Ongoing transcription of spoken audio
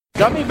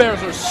Gummy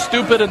bears are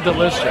stupid and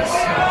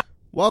delicious.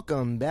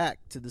 Welcome back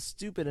to the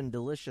Stupid and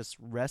Delicious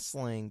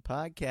Wrestling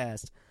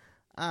Podcast.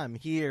 I'm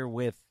here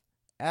with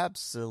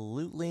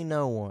absolutely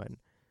no one.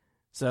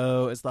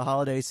 So it's the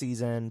holiday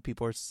season.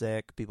 People are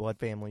sick. People had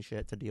family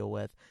shit to deal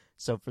with.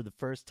 So for the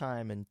first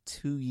time in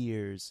 2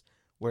 years,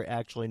 we're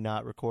actually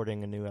not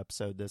recording a new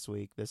episode this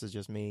week. This is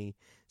just me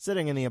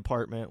sitting in the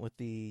apartment with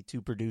the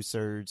two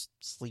producers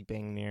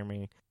sleeping near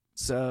me.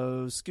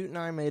 So Scoot and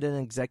I made an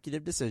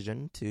executive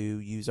decision to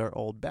use our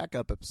old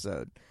backup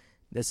episode.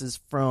 This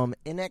is from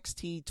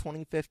NXT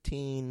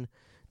 2015,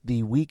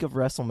 the week of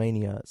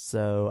WrestleMania.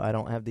 So I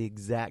don't have the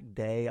exact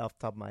day off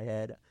the top of my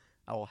head.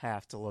 I will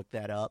have to look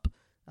that up.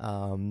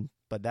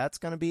 But that's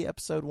going to be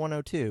episode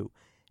 102.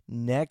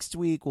 Next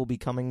week, we'll be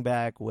coming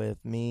back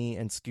with me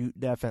and Scoot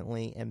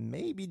definitely, and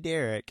maybe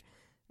Derek.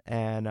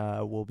 And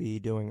we'll be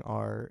doing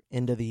our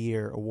end of the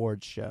year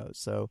awards show.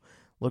 So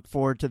look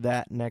forward to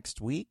that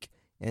next week.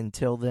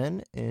 Until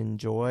then,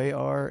 enjoy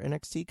our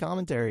NXT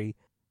commentary.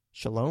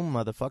 Shalom,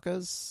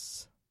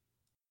 motherfuckers.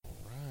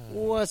 Right.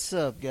 What's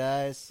up,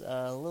 guys?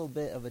 A little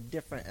bit of a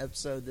different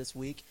episode this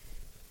week.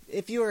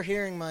 If you are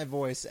hearing my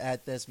voice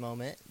at this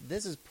moment,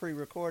 this is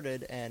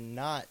pre-recorded and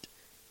not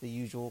the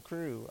usual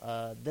crew.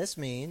 This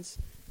means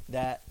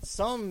that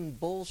some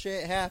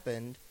bullshit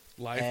happened.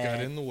 Life got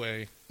in the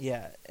way.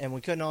 Yeah, and we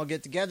couldn't all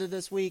get together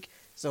this week,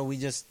 so we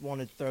just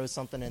wanted to throw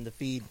something in the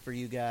feed for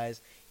you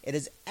guys. It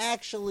is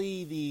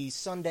actually the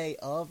Sunday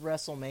of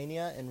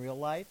WrestleMania in real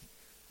life.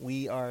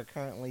 We are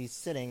currently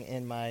sitting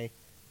in my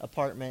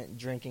apartment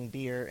drinking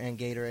beer and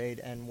Gatorade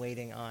and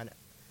waiting on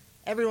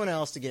everyone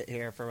else to get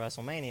here for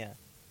WrestleMania.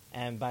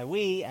 And by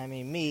we, I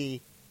mean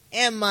me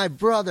and my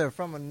brother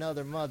from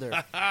another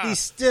mother. He's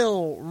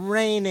still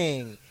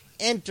reigning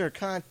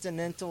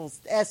Intercontinental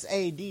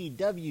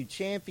SADW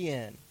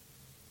champion,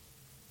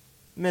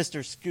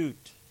 Mr.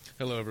 Scoot.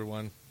 Hello,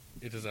 everyone.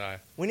 It is I.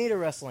 We need a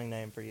wrestling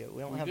name for you.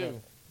 We don't have do.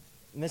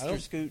 Mr.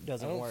 Scoot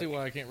doesn't work. I don't see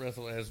why I can't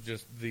wrestle as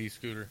just the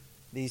Scooter.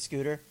 The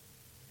Scooter?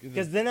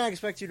 Because then I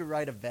expect you to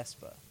ride a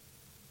Vespa.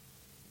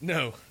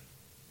 No.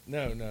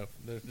 There's no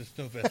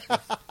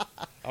Vespa.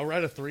 I'll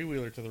ride a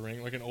three-wheeler to the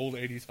ring, like an old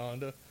 80s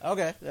Honda.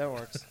 Okay, that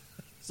works.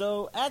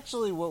 So,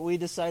 actually, what we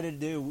decided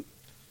to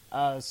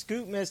do,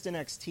 Scoot missed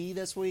NXT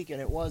this week,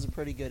 and it was a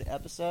pretty good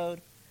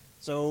episode.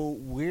 So,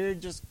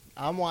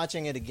 I'm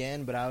watching it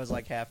again, but I was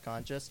like half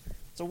conscious.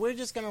 So, we're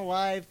just going to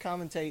live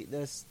commentate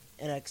this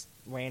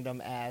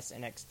random-ass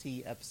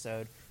NXT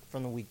episode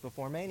from the week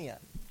before Mania.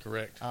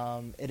 Correct.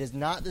 It is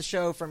not the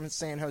show from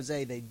San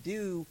Jose. They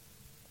do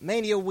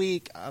Mania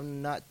week.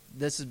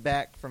 This is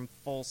back from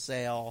Full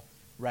Sail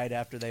right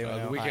after they were in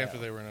Ohio. The week after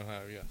they were in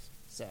Ohio, yes.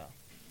 So,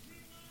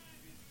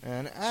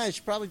 and I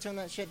should probably turn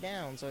that shit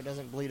down so it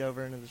doesn't bleed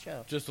over into the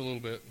show. Just a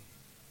little bit.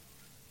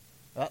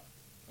 Oh,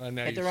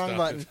 now hit the wrong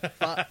button.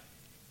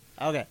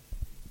 Okay.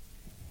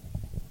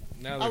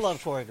 Now I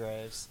love Corey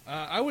Graves.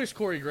 I wish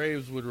Corey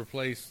Graves would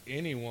replace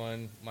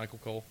anyone, Michael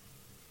Cole,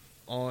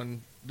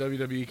 on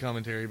WWE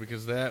commentary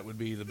because that would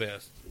be the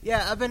best.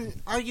 Yeah, I've been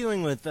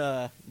arguing with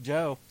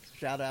Joe.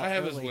 Shout out. I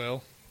have as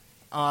well.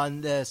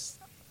 On this.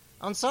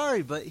 I'm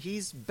sorry, but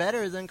he's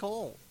better than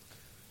Cole.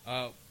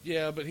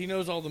 Yeah, but he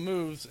knows all the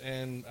moves,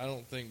 and I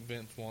don't think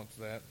Vince wants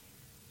that.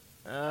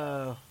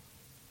 Oh.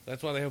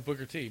 That's why they have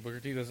Booker T. Booker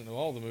T doesn't know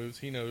all the moves.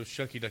 He knows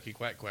Shucky Ducky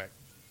Quack Quack.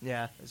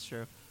 Yeah, that's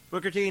true.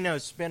 Booker T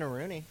knows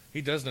Spinaroonie.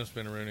 He does know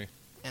Spinaroonie.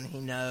 And he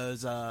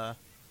knows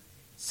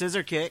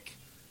Scissor Kick.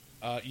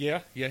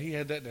 Yeah, he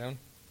had that down.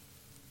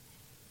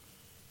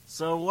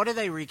 So what are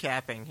they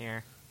recapping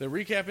here? They're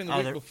recapping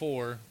the week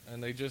before,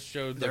 and they just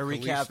showed the They're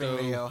Kalisto,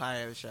 recapping the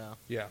Ohio show.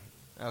 Yeah.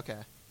 Okay.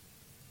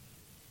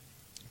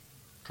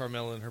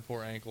 Carmella and her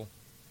poor ankle.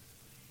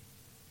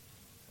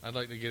 I'd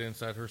like to get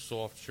inside her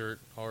soft shirt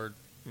hard.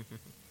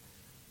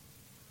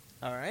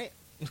 All right.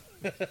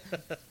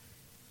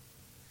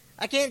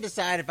 I can't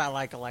decide if I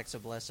like Alexa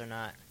Bliss or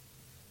not.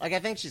 Like, I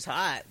think she's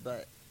hot,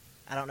 but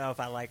I don't know if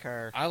I like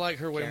her. I like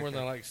her way more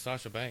than I like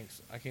Sasha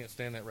Banks. I can't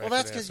stand that ratchet ass. Well,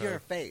 that's because you're a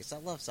face. I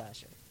love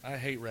Sasha. I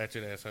hate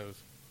ratchet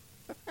assholes.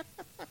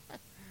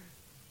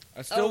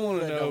 I still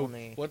want to know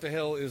what the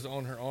hell is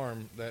on her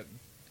arm, that,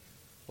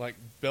 like,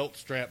 belt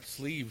strap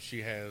sleeve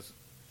she has.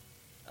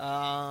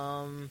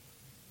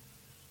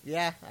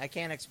 Yeah, I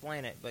can't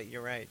explain it, but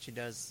you're right. She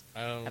does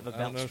have a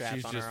belt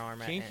strap on her arm.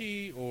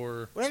 Kinky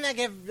or wouldn't that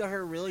give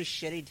her really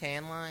shitty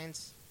tan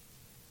lines?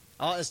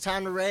 Oh, it's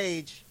time to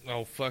rage.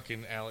 Oh,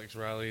 fucking Alex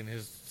Riley and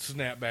his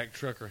snapback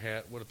trucker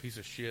hat. What a piece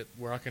of shit.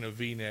 Rocking a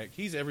V-neck.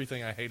 He's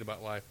everything I hate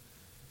about life.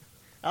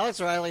 Alex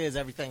Riley is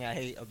everything I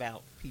hate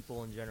about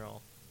people in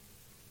general.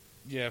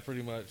 Yeah,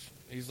 pretty much.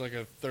 He's like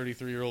a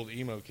 33-year-old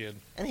emo kid.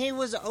 And he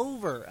was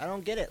over. I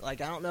don't get it.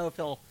 Like, I don't know if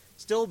he'll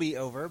still be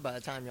over by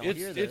the time y'all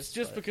hear this. It's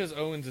just because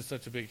Owens is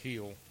such a big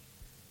heel.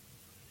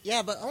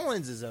 Yeah, but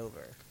Owens is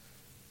over.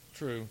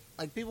 True.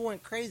 Like, people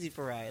went crazy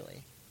for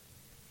Riley.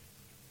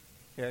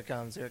 Here it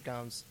comes. Here it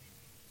comes.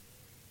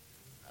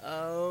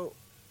 Oh.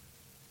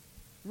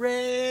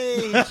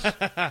 Rage!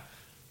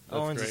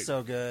 Owens great. is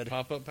so good.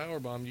 Pop-up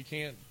powerbomb. You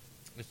can't.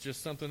 It's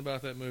just something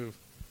about that move.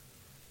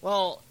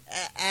 Well,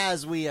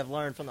 as we have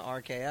learned from the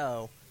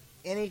RKO,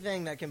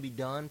 anything that can be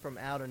done from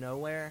out of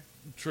nowhere,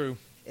 True.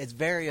 it's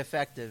very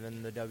effective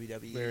in the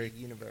WWE Very.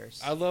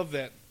 universe. I love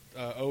that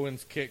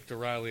Owens kick to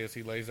Riley as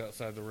he lays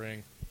outside the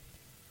ring.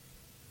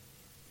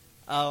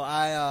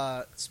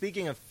 Oh,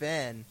 speaking of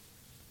Finn,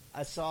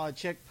 I saw a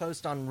chick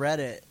post on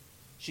Reddit.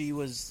 She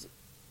was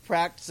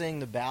practicing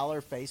the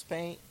Balor face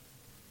paint,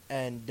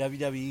 and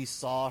WWE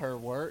saw her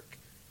work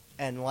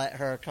and let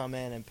her come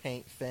in and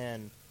paint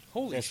Finn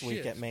Holy this shit.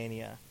 week at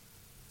Mania.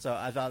 So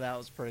I thought that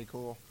was pretty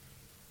cool.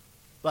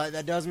 But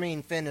that does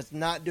mean Finn is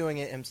not doing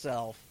it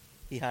himself.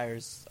 He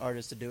hires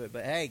artists to do it.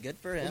 But hey, good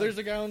for him. Well, there's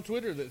a guy on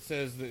Twitter that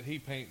says that he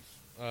paints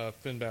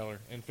Finn Balor,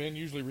 and Finn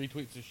usually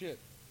retweets his shit.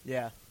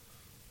 Yeah.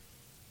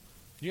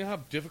 You know how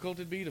difficult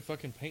it'd be to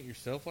fucking paint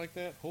yourself like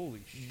that?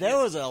 Holy shit. There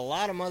was a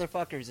lot of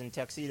motherfuckers in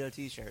tuxedo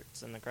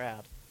t-shirts in the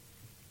crowd.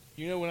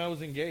 You know, when I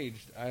was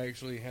engaged, I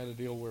actually had a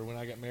deal where when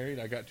I got married,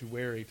 I got to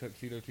wear a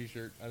tuxedo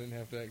t-shirt. I didn't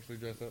have to actually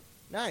dress up.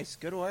 Nice.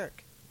 Good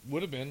work.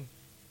 Would have been.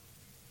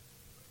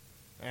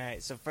 All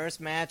right, so first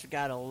match, we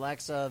got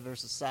Alexa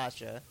versus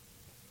Sasha.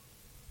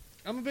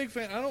 I'm a big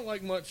fan. I don't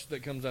like much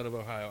that comes out of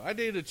Ohio. I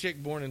dated a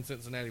chick born in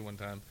Cincinnati one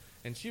time,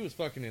 and she was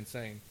fucking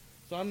insane.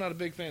 So I'm not a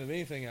big fan of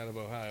anything out of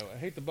Ohio. I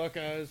hate the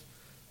Buckeyes.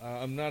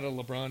 I'm not a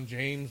LeBron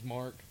James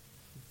mark.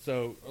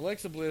 So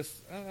Alexa Bliss,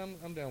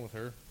 I'm down with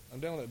her. I'm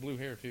down with that blue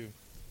hair, too.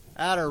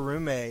 I had a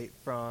roommate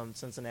from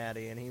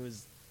Cincinnati, and he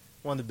was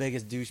one of the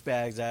biggest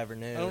douchebags I ever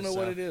knew. I don't know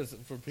what it is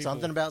for people.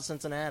 Something about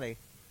Cincinnati.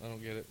 I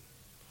don't get it.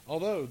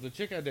 Although, the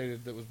chick I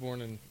dated that was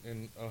born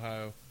in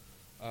Ohio,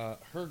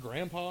 her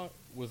grandpa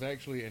was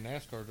actually a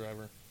NASCAR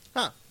driver.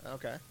 Huh,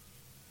 okay.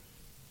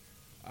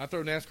 I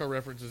throw NASCAR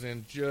references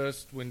in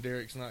just when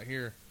Derek's not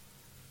here.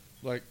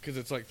 Because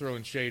it's like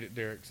throwing shade at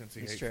Derek since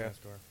he It's hates true.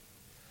 NASCAR.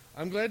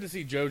 I'm glad to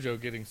see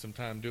JoJo getting some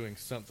time doing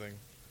something.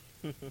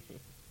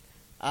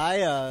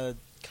 I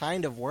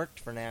kind of worked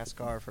for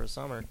NASCAR for a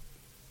summer.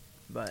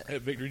 But,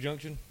 At Victory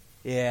Junction?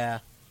 yeah.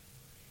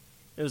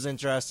 It was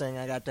interesting.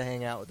 I got to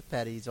hang out with the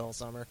Petties all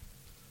summer.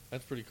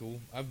 That's pretty cool.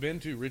 I've been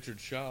to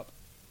Richard's shop.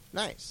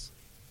 Nice.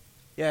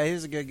 Yeah, he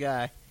was a good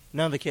guy.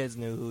 None of the kids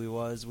knew who he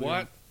was.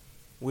 What?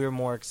 We were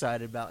more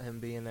excited about him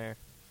being there.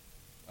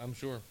 I'm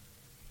sure.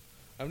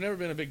 I've never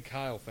been a big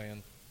Kyle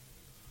fan.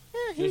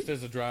 He- Just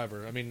as a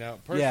driver. I mean, now,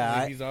 personally,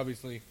 Yeah, he's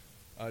obviously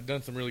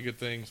done some really good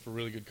things for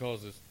really good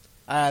causes.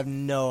 I have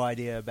no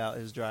idea about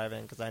his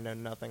driving because I know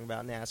nothing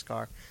about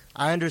NASCAR.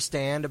 I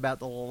understand about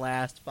the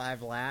last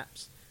 5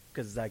 laps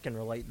because I can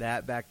relate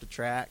that back to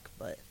track,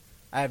 but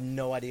I have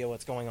no idea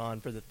what's going on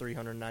for the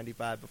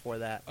 395 before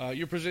that.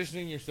 You're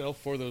positioning yourself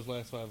for those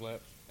last 5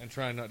 laps and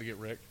trying not to get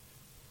wrecked.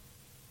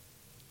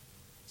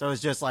 So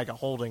it's just like a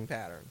holding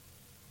pattern.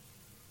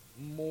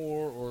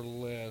 More or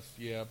less,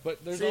 yeah.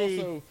 But there's See-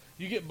 also,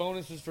 you get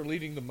bonuses for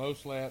leading the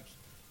most laps.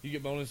 You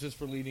get bonuses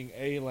for leading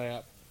a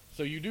lap.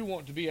 So you do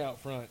want to be out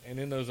front and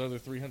in those other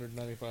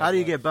 395 How do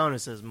you laps. get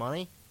bonuses?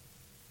 Money?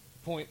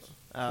 Points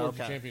Oh, towards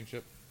the okay.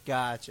 championship.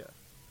 Gotcha.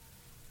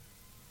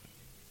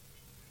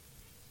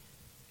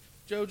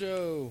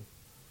 JoJo.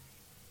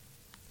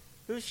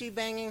 Who's she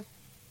banging?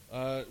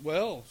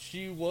 Well,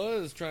 she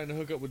was trying to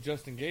hook up with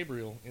Justin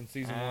Gabriel in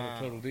season 1 of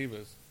Total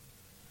Divas.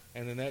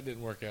 And then that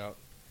didn't work out.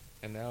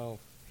 And now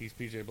he's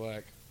PJ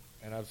Black.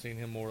 And I've seen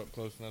him more up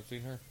close than I've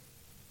seen her.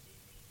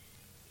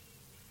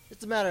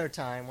 It's a matter of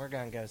time. We're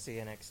going to go see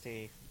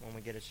NXT when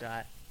we get a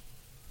shot.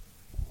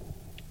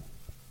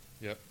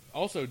 Yep.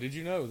 Also, did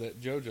you know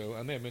that JoJo,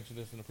 I may have mentioned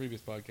this in a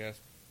previous podcast,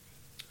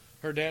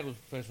 her dad was a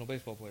professional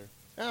baseball player.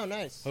 Oh,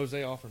 nice. Jose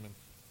Offerman.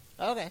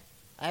 Okay.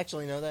 I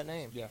actually know that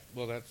name. Yeah,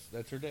 well,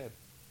 that's her dad.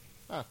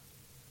 Huh.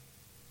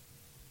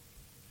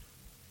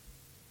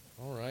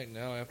 All right,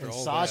 now after And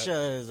all Sasha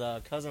that,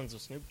 is cousins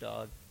with Snoop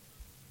Dogg.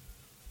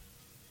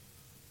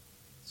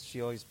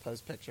 She always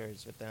posts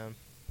pictures with them.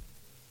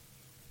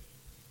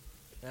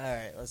 All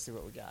right, let's see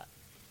what we got.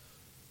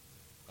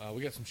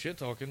 we got some shit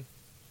talking.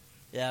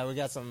 Yeah, we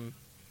got some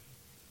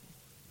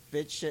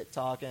bitch shit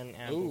talking.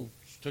 And Ooh,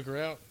 she took her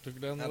out, took her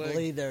down the I leg.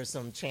 believe there's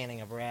some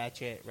chanting of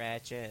ratchet,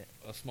 ratchet.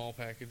 A small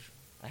package.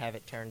 I have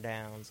it turned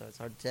down, so it's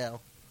hard to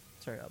tell.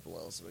 Turn it up a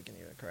little so we can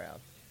hear the crowd.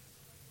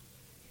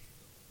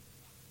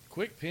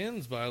 Quick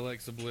pins by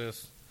Alexa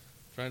Bliss.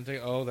 Trying to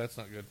take. Oh, that's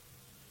not good.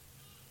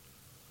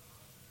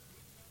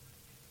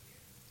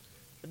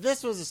 If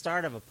this was the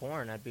start of a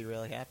porn, I'd be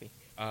really happy.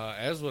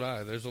 As would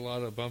I. There's a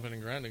lot of bumping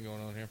and grinding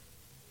going on here.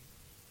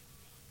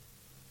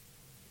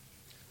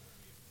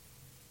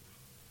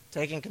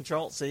 Taking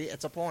control. See,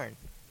 it's a porn.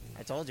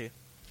 I told you.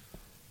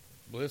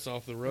 Bliss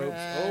off the ropes.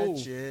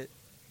 Ratchet.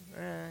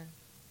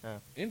 Oh,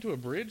 into a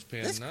bridge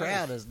pin. This Nice.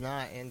 crowd is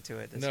not into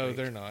it this No, week.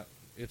 they're not.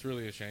 It's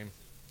really a shame.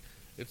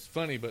 It's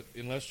funny, but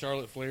unless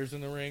Charlotte Flair's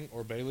in the ring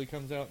or Bayley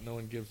comes out, no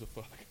one gives a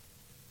fuck.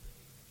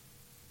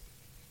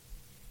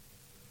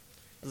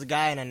 There's a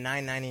guy in a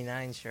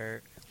 $9.99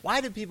 shirt.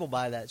 Why do people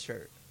buy that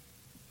shirt?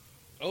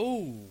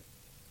 Oh,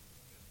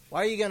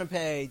 Why are you going to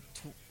pay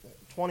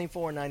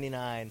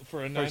 $24.99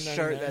 for a for a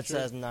shirt that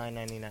shirt? says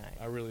 $9.99?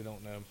 I really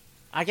don't know.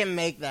 I can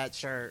make that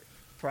shirt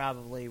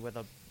probably with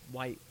a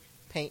white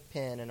paint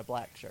pen and a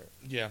black shirt.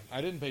 Yeah,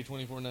 I didn't pay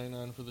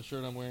 $24.99 for the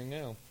shirt I'm wearing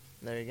now.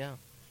 There you go.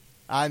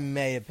 I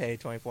may have paid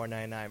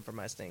 $24.99 for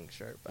my Sting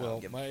shirt, but I don't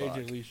give my a fuck.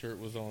 AJ Lee shirt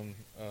was on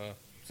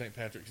St.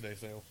 Patrick's Day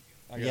sale.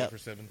 I got it for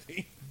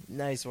 $17.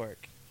 Nice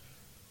work.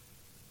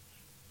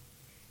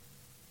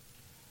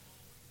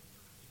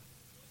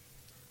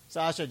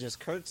 Sasha just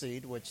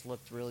curtsied, which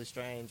looked really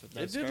strange with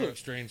no It skirt. did look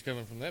strange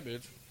coming from that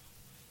bitch.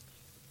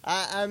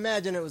 I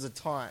imagine it was a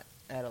taunt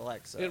at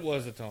Alexa. It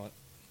was a taunt.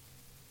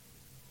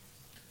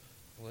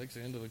 Alexa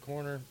into the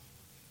corner.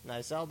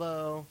 Nice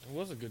elbow. It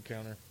was a good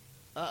counter.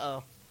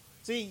 Uh-oh.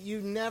 See, you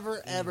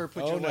never, ever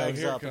put Oh, your no, legs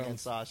here it up comes.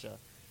 against Sasha.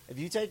 If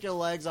you take your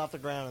legs off the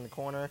ground in the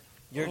corner,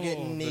 you're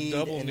getting the kneed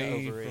double in the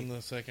knee ovary. from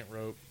the second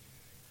rope.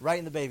 Right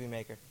in the baby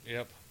maker.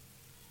 Yep.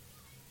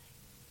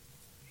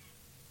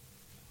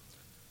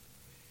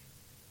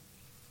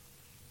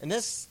 And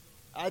this,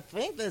 I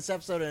think this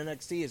episode of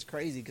NXT is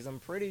crazy because I'm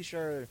pretty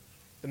sure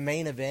the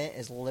main event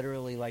is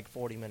literally like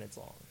 40 minutes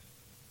long.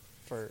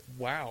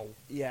 Wow.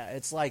 Yeah,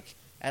 it's like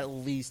at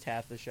least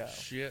half the show.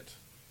 Shit.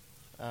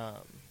 I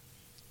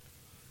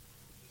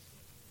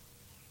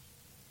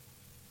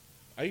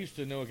used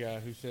to know a guy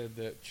who said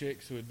that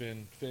chicks who had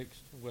been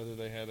fixed, whether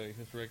they had a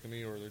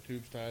hysterectomy or their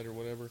tubes tied or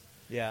whatever,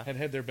 Yeah. had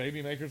had their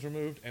baby makers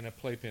removed and a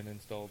playpen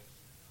installed.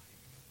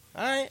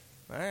 All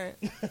right.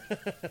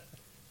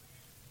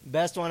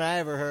 Best one I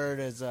ever heard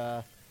is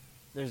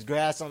there's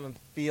grass on the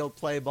field,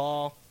 play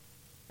ball,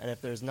 and if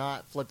there's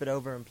not, flip it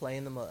over and play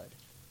in the mud.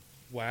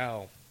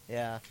 Wow.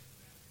 Yeah.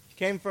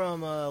 Came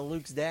from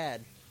Luke's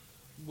dad,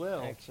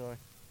 Well, actually.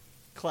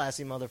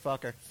 Classy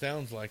motherfucker.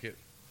 sounds like it.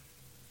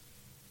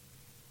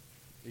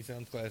 He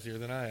sounds classier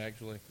than I,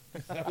 actually.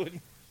 I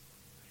wouldn't.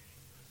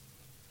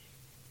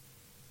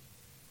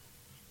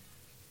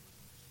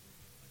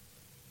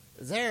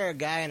 Is there a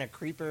guy in a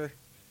creeper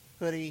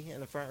hoodie in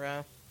the front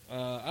row?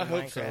 I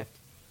hope so.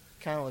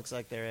 Kind of looks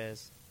like there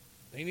is.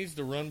 He needs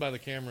to run by the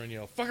camera and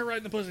yell, "Fuck her right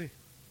in the pussy."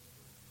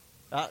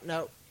 Oh,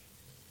 no.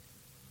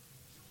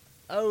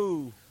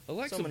 Oh.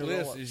 Alexa So many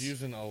Bliss roll-ups. is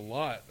using a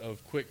lot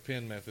of quick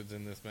pin methods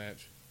in this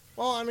match.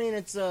 Well, I mean,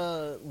 it's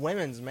a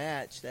women's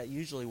match that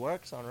usually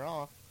works on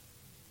Raw.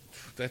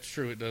 That's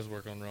true. It does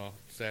work on Raw,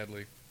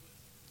 sadly.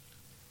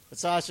 But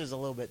Sasha's a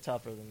little bit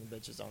tougher than the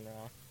bitches on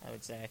Raw, I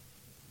would say.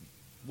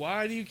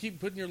 Why do you keep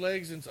putting your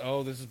legs in?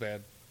 Oh, this is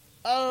bad.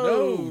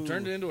 Oh! No,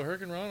 turned it into a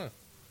Hurricane Rana.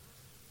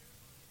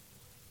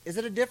 Is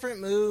it a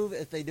different move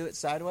if they do it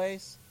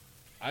sideways?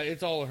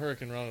 It's all a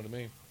Hurricane Rana to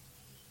me.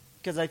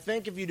 Because I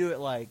think if you do it,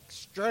 like,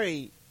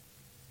 straight,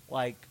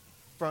 like,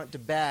 front to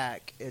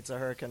back, it's a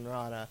Hurricane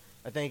Rana.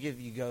 I think if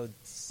you go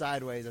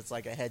sideways, it's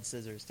like a head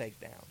scissors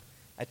takedown.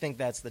 I think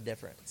that's the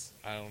difference.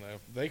 I don't know.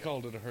 They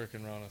called it a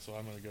Hurricane Rana, so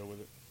I'm going to go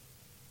with it.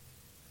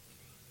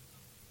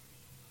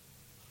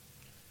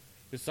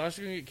 Is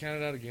Sasha going to get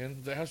counted out again?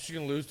 Is that how she's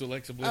going to lose to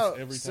Alexa Bliss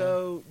every time?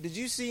 So did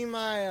you see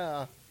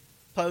my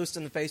post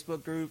in the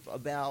Facebook group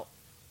about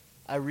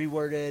I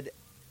reworded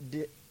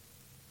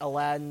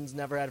Aladdin's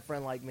Never Had a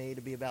Friend Like Me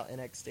to be about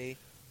NXT?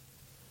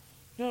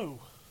 No.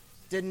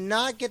 Did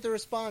not get the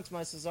response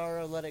my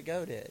Cesaro Let It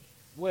Go did.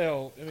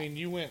 Well, I mean,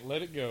 you went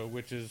Let It Go,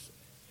 which is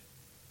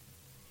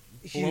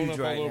blown Huge up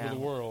right all over now. the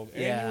world.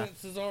 And Yeah. you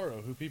went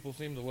Cesaro, who people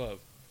seem to love.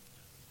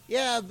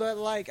 Yeah, but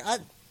like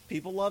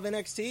people love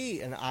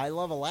NXT and I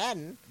love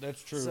Aladdin.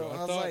 That's true. So I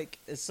was thought, like,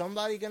 is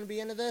somebody going to be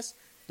into this?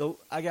 Though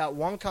I got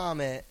one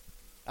comment.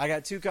 I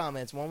got two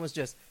comments. One was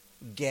just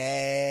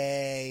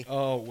gay.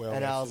 oh, well,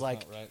 and that's I was just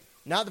like, not right.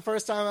 not the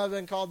first time I've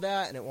been called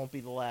that, and it won't be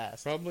the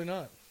last. Probably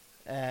not.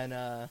 And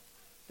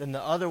then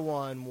the other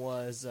one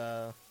was,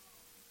 damn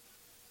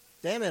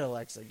it,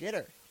 Alexa, get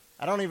her.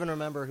 I don't even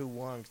remember who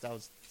won because I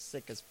was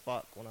sick as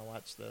fuck when I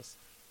watched this.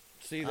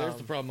 See, there's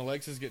the problem.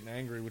 Alexa's getting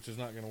angry, which is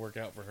not going to work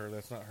out for her.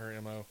 That's not her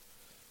MO.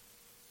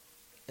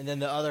 And then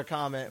the other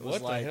comment was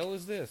What like, the hell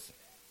is this?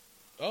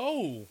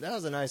 Oh! that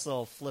was a nice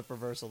little flip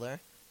reversal there.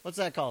 What's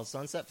that called?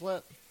 Sunset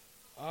flip?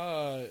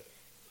 Wow,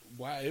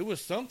 it was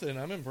something.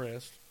 I'm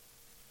impressed.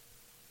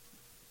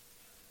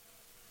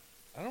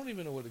 I don't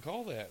even know what to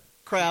call that.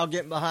 Crowd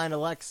getting behind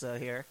Alexa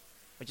here,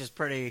 which is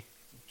pretty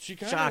She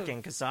kind shocking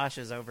because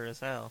Sasha's over as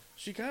hell.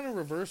 She kind of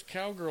reverse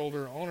cowgirled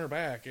her on her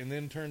back and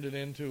then turned it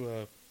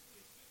into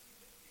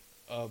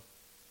a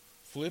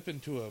flip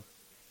into a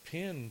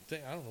pin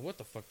thing. I don't know what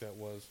the fuck that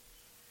was.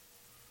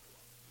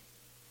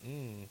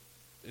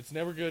 It's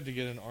never good to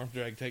get an arm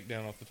drag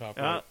takedown off the top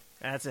Oh, rope.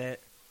 that's it.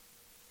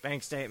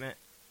 Bank statement.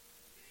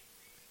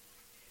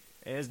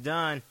 It is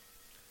done.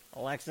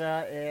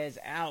 Alexa is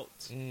out.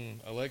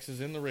 Alexa's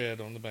in the red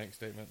on the bank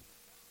statement.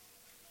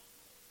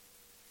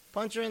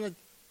 Punch her in the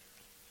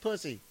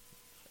pussy.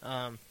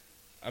 I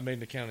made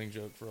an accounting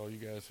joke for all you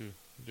guys who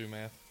do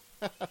math.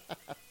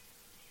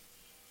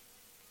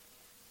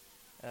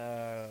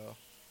 Oh.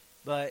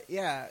 But,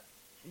 yeah.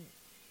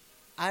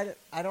 I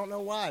don't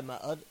know why.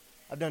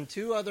 I've done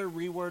two other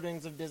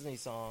rewordings of Disney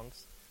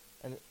songs.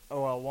 And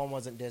one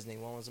wasn't Disney.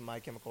 One was a My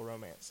Chemical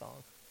Romance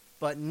song.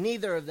 But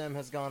neither of them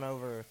has gone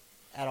over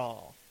at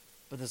all.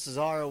 But the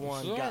Cesaro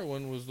one The Cesaro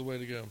one was the way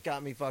to go.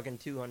 got me fucking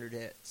 200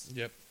 hits.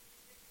 Yep.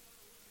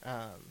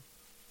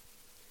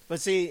 But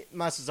see,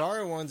 my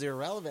Cesaro one's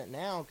irrelevant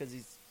now because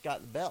he's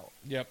got the belt.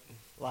 Yep.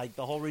 Like,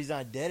 the whole reason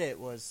I did it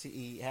was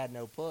he had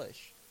no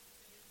push.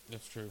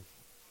 That's true.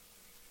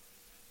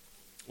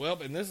 Well,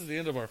 and this is the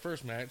end of our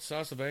first match.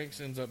 Sasha Banks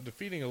ends up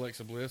defeating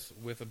Alexa Bliss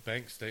with a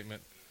bank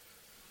statement.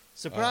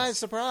 Surprise,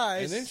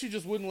 surprise. And then she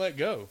just wouldn't let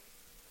go.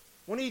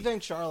 When do you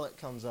think Charlotte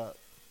comes up?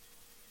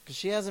 Because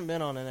she hasn't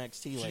been on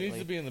NXT lately. She needs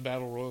to be in the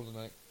Battle Royal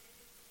tonight.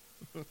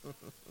 That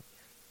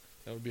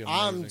would be amazing.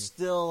 I'm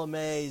still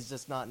amazed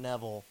it's not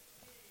Neville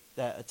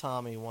that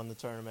Atami won the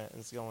tournament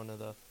and is going to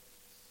the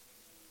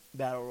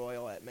Battle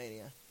Royal at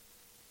Mania.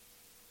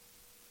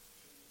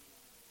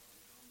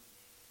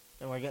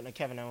 And we're getting a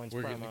Kevin Owens promo.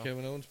 We're getting a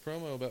Kevin Owens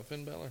promo about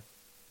Finn Balor.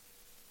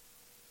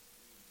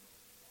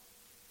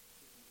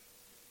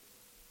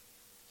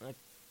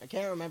 I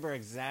can't remember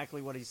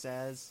exactly what he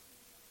says,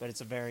 but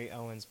it's a very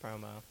Owens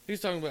promo. He's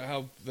talking about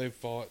how they've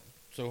fought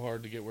so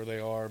hard to get where they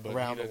are, but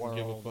Around he the doesn't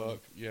give a world. fuck.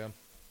 Yeah.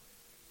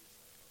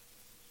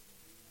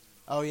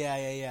 Oh,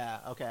 yeah.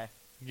 Okay.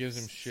 Gives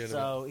him shit.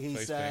 So about he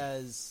face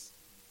says,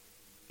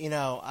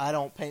 I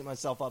don't paint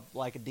myself up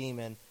like a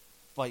demon,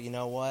 but you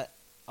know what?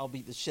 I'll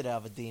beat the shit out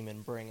of a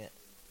demon. Bring it.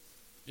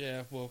 paint.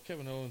 Yeah, well,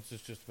 Kevin Owens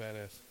is just a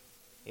badass.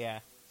 Yeah.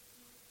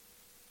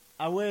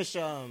 I wish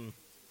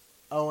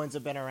Owens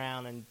had been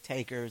around in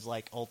Taker's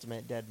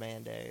Ultimate Dead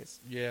Man days.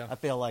 Yeah. I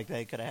feel like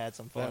they could have had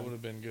some fun. That would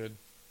have been good.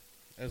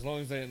 As long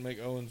as they didn't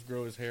make Owens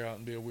grow his hair out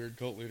and be a weird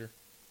cult leader.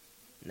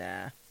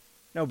 Nah.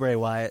 No Bray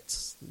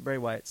Wyatt. Bray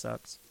Wyatt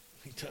sucks.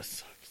 He does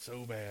suck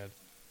so bad.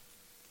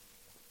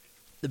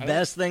 The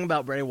best thing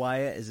about Bray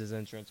Wyatt is his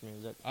entrance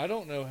music. I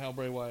don't know how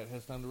Bray Wyatt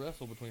has time to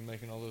wrestle between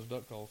making all those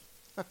duck calls.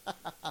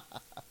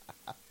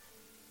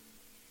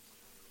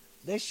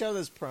 They show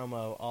this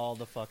promo all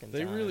the fucking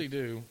They time. really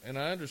do, and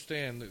I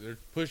understand that they're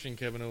pushing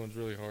Kevin Owens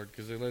really hard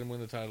because they let him win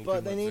the title. But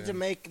 2 they months need to in.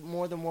 make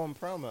more than one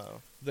promo.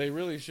 They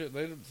really should.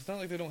 It's not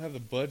like they don't have the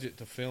budget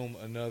to film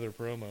another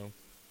promo.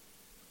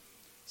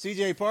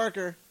 CJ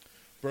Parker,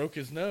 Broke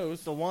his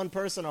nose. the one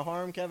person to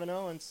harm Kevin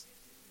Owens.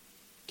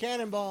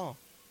 Cannonball.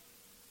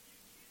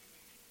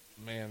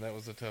 Man, that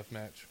was a tough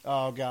match.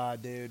 Oh,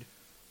 God, dude.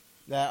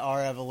 That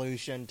R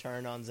Evolution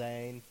turn on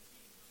Zayn.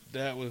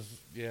 That was,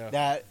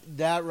 yeah.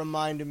 That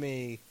reminded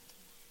me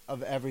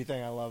of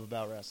everything I love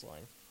about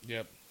wrestling.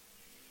 Yep.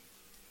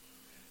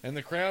 And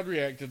the crowd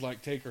reacted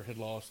like Taker had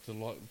lost to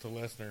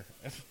Lesnar.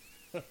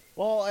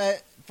 Well,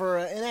 for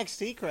an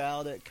NXT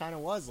crowd, it kind of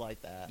was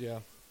like that. Yeah.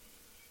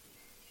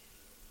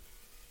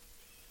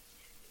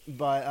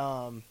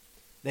 But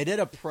they did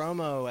a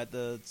promo at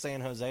the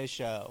San Jose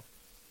show.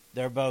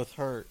 They're both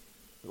hurt,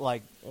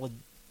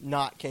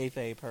 not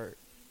kayfabe hurt.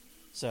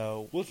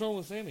 So What's wrong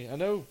with Sammy? I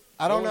know.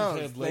 I don't Owens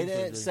know. had They leg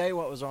didn't surgery. say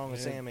what was wrong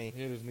with Sammy,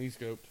 He had his knee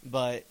scoped.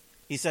 but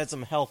he said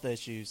some health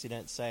issues. He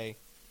didn't say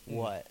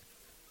what.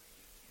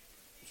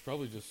 It's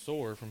probably just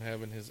sore from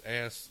having his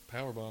ass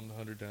powerbombed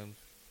 100 times.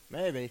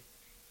 Maybe.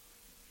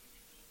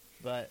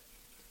 But,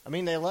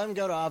 they let him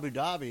go to Abu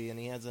Dhabi, and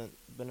he hasn't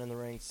been in the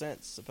ring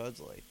since,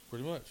 supposedly.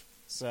 Pretty much.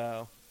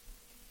 So,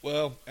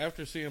 Well,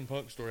 after CM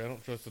Punk's story, I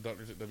don't trust the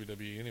doctors at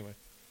WWE anyway.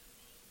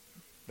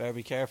 better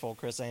be careful.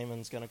 Chris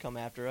Amon's going to come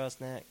after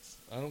us next.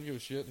 I don't give a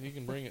shit. He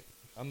can bring it.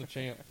 I'm the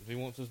champ. If he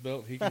wants his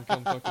belt, he can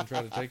come fucking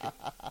try to take it.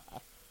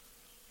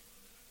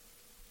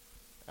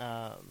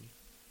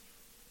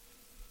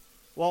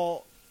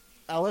 Well,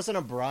 I listened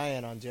to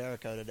Brian on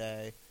Jericho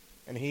today,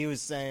 and he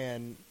was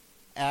saying,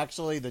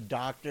 actually, the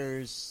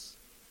doctors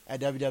at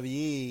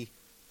WWE,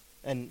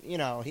 and,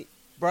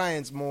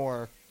 Brian's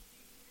more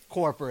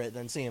corporate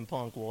than CM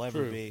Punk will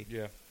ever True. be.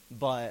 Yeah.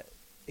 But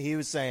he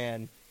was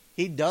saying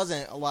he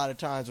doesn't, a lot of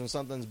times when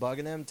something's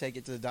bugging him, take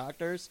it to the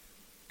doctors,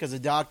 because the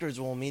doctors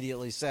will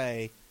immediately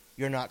say,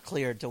 you're not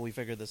cleared till we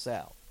figure this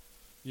out.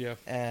 Yeah.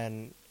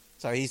 And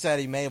so he said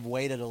he may have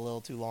waited a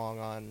little too long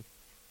on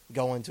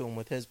going to him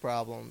with his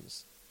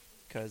problems.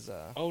 Cause,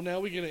 Oh, now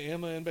we get an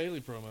Emma and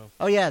Bailey promo.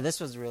 oh, yeah, this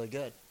was really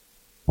good.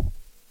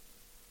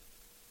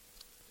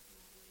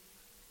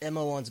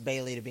 Emma wants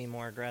Bailey to be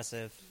more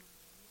aggressive.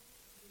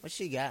 What's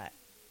she got?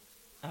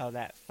 Oh,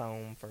 that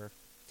foam for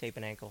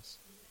taping ankles.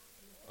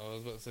 Oh, I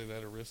was about to say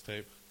that, a wrist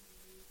tape.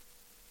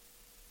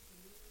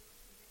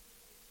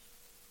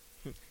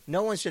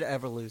 No one should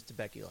ever lose to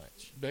Becky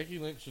Lynch. Becky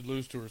Lynch should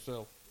lose to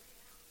herself.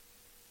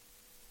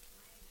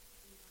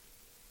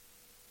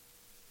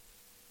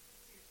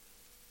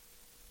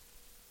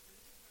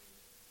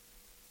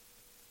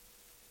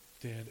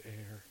 Dead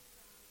air.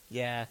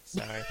 Yeah,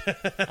 sorry.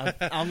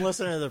 I'm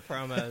listening to the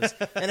promos.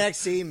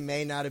 NXT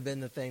may not have been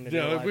the thing to do.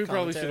 Yeah, we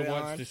probably should have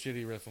watched the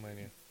the shitty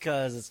WrestleMania.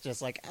 because it's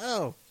just like,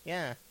 oh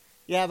yeah,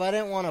 but I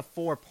didn't want a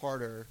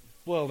 4-parter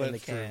Well, in the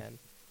that's true. can.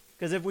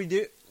 Because if we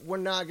do, we're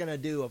not gonna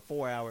do a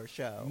 4-hour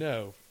show.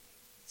 No.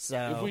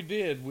 So If we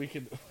did, we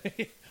could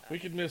we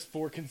could miss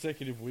 4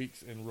 consecutive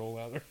weeks and roll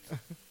out.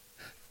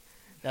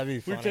 that'd be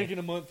funny. We're taking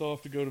a month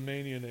off to go to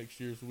Mania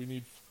next year, so we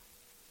need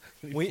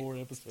 4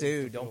 episodes.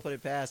 Dude, don't put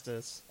it past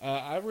us.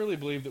 I really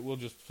believe that we'll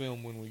just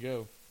film when we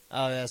go.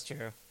 Oh, that's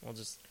true. We'll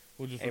just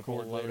We'll just April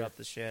record will load later. up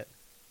the shit.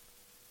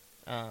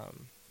 But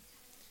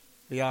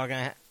y'all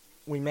gonna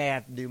we may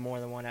have to do more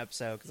than one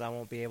episode because I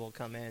won't be able to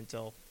come in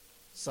until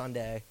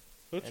Sunday.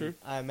 That's true.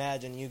 I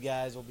imagine you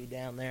guys will be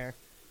down there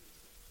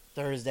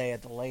Thursday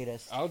at the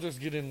latest. I'll just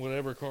get in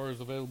whatever car is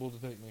available to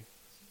take me.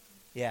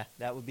 Yeah,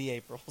 that would be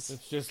April's.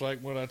 It's just like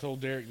what I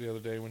told Derek the other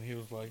day when he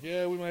was like,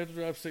 yeah, we might have to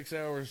drive 6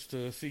 hours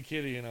to see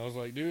Kitty. And I was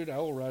like, dude, I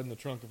will ride in the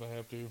trunk if I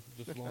have to,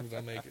 just as long as I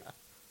make it.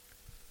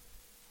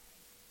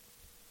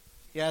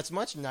 Yeah, it's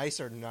much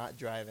nicer not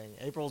driving.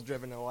 April's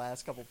driven the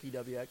last couple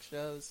PWX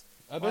shows.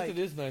 I bet it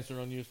is nicer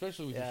on you,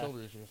 especially with your shoulder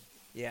issues.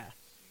 Yeah,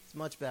 it's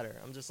much better.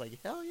 I'm just like,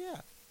 hell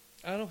yeah.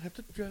 I don't have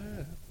to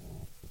drive.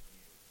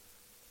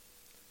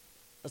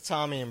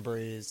 Tommy and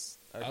Breeze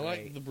are great.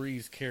 Like the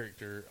Breeze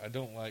character. I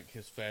don't like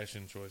his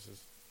fashion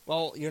choices.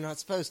 Well, you're not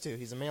supposed to.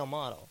 He's a male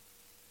model.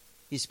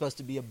 He's supposed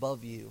to be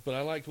above you. But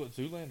I liked what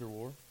Zoolander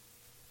wore.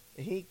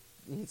 He's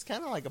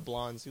kind of like a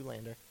blonde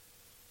Zoolander.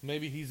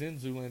 Maybe he's in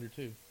Zoolander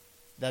too.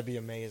 That'd be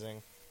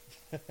amazing.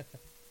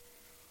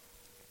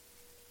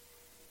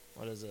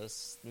 What is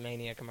this?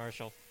 Mania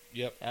commercial?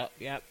 Yep.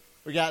 Yep.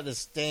 We got the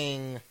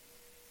Sting.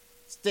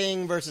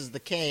 Sting versus the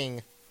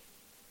King.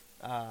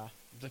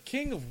 The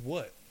King of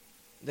what?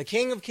 The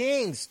King of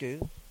Kings,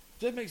 Scoot.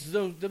 That makes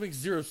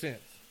zero sense.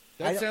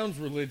 That sounds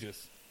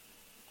religious.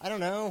 I don't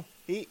know.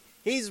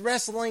 He's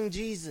wrestling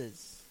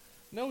Jesus.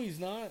 No, he's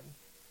not.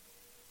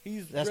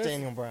 That's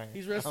Daniel Bryan.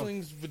 He's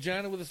wrestling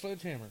vagina with a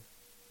sledgehammer.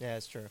 Yeah,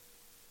 it's true.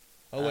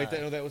 Oh wait,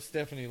 that was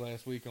Stephanie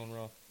last week on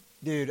Raw.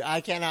 Dude, I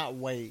cannot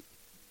wait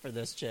for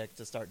this chick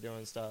to start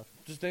doing stuff.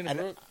 Just Dana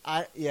Brooke?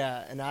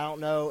 And I don't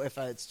know if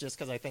it's just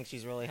because I think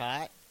she's really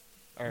hot.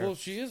 Well,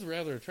 she is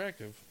rather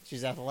attractive.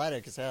 She's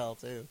athletic as hell,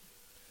 too.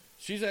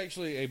 She's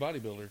actually a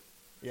bodybuilder.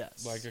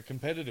 Yes. Like a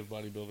competitive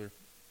bodybuilder.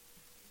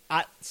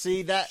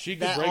 See, that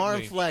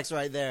arm flex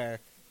right there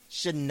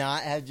should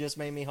not have just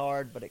made me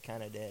hard, but it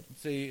kind of did.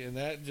 See, and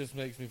that just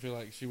makes me feel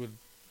like she would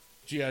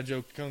G.I.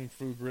 Joe Kung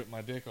Fu grip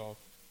my dick off.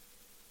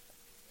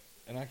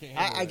 And I can't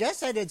handle I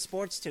guess I did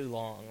sports too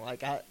long.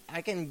 Like,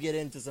 I can get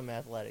into some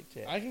athletic,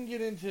 too. I can get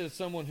into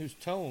someone who's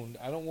toned.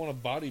 I don't want a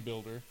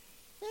bodybuilder.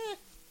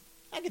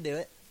 I could do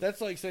it.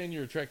 That's like saying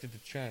you're attracted to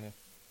China.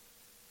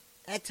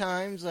 At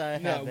times, I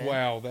have been.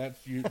 Wow,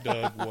 that's you,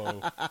 Doug.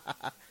 Whoa.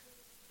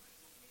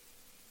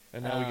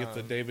 And now we get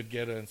the David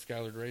Guetta and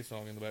Skylar Grey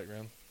song in the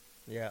background.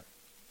 Yeah.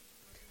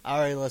 I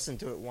already listened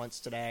to it once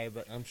today,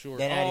 but... I'm sure.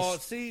 Then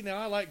see, now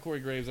I like Corey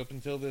Graves up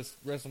until this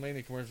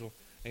WrestleMania commercial,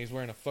 and he's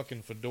wearing a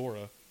fucking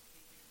fedora.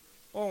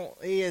 Well,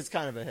 he is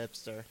kind of a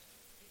hipster.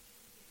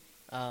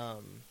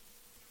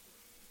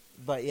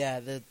 But yeah,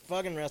 the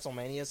fucking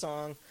WrestleMania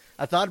song,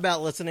 I thought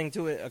about listening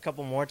to it a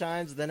couple more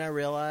times, then I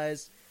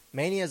realized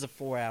Mania is a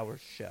 4-hour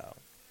show,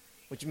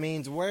 which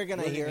means we're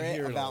going to hear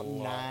it about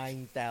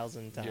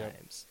 9,000 times.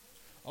 Yep.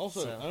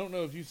 Also, I don't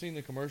know if you've seen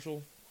the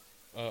commercial,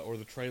 or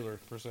the trailer,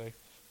 per se,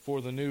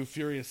 for the new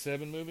Furious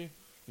 7 movie.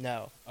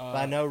 No, but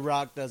I know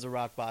Rock does a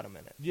rock bottom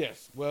in it.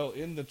 Yes. Well,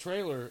 in the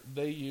trailer,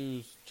 they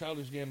use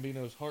Childish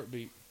Gambino's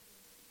Heartbeat.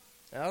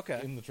 Okay.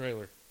 In the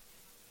trailer.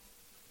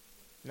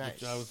 Nice.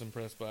 Which I was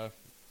impressed by.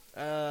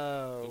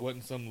 Oh. It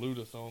wasn't some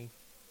Luda song.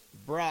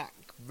 Brock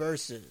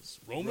versus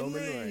Roman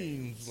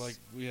Reigns. Like,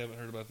 we haven't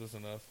heard about this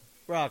enough.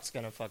 Brock's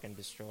gonna fucking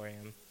destroy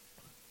him.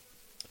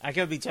 I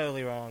could be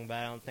totally wrong, but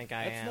I don't think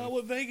I am. That's not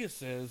what Vegas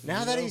says.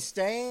 Now that he's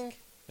staying?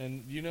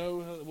 And,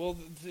 well,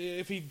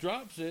 if he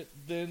drops it,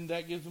 then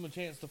that gives him a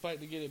chance to fight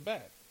to get it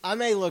back. I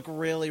may look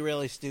really,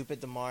 really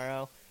stupid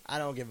tomorrow. I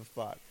don't give a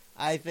fuck.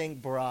 I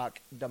think Brock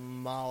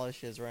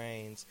demolishes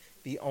Reigns.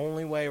 The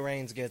only way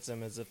Reigns gets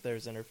him is if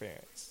there's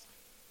interference,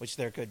 which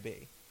there could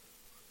be.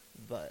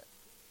 But...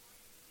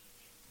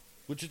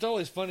 Which it's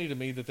always funny to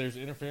me that there's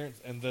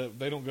interference and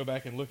they don't go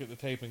back and look at the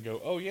tape and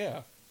go, oh,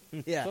 yeah,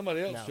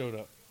 somebody else showed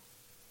up.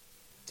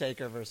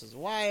 Taker versus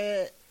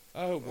Wyatt.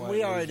 I hope Wyatt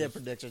we already did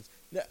predictions.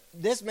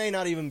 This may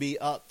not even be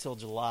up till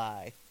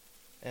July,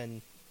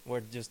 and we're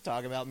just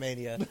talking about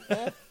Mania.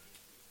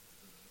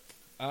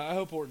 I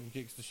hope Orton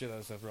kicks the shit out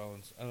of Seth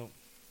Rollins. I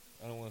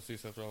don't want to see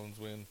Seth Rollins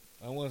win.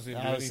 I don't want to see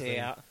him do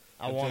anything.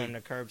 I want him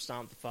to curb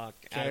stomp the fuck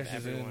out of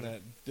everyone. In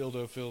that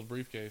dildo-filled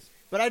briefcase.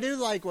 But I do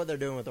like what they're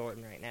doing with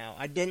Orton right now.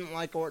 I didn't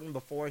like Orton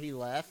before he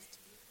left,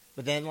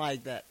 but then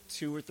like that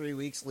 2 or 3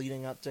 weeks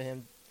leading up to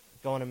him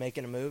going and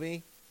making a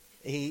movie,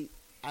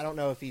 I don't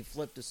know if he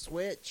flipped a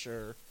switch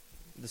or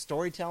the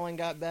storytelling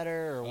got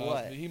better or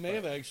what. He may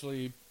have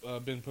actually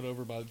been put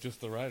over by just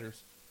the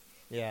writers.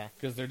 Yeah.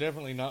 Because they're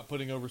definitely not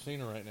putting over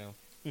Cena right now.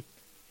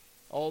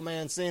 Old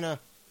man Cena,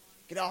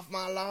 get off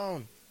my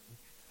lawn.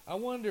 I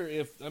wonder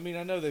if, I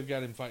know they've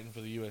got him fighting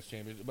for the U.S.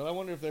 Championship, but I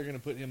wonder if they're going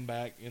to put him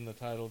back in the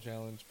title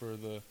challenge for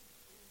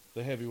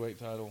the heavyweight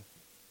title.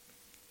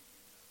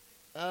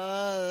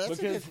 That's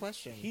a good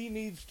question. He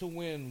needs to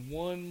win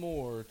one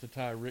more to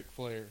tie Ric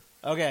Flair.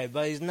 Okay,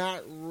 but he's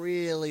not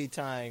really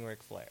tying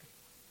Ric Flair.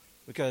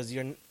 Because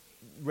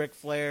Ric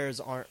Flair's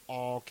aren't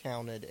all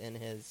counted in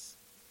his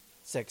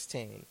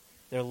 16.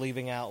 They're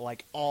leaving out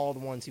like all the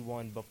ones he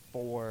won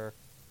before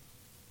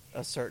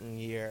a certain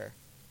year.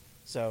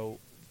 So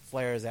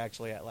Flair is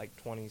actually at like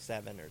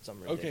 27 or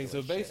something. Okay,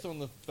 so based on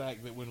the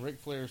fact that when Ric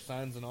Flair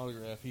signs an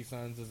autograph, he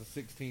signs as a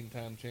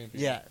 16-time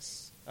champion.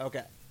 Yes.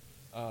 Okay.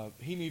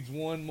 He needs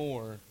one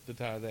more to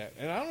tie that.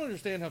 And I don't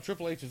understand how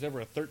Triple H is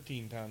ever a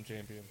 13-time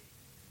champion.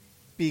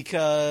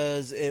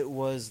 Because it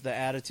was the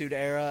Attitude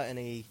Era, and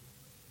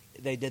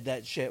they did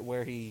that shit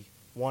where he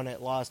won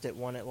it, lost it,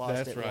 won it, lost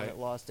That's it, right. won it,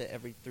 lost it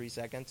every 3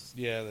 seconds.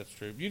 Yeah, that's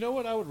true. You know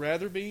what I would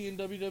rather be in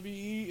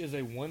WWE is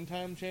a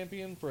one-time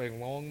champion for a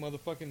long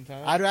motherfucking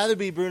time. I'd rather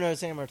be Bruno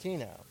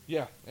Sammartino.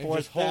 Yeah, and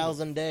just hold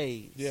 4,000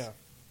 days. Yeah.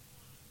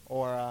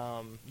 Or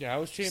yeah, I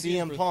was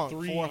champion CM for Punk,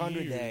 3 400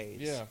 years. days.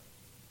 Yeah.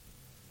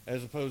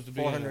 As opposed to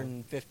being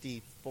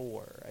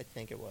 454, I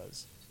think it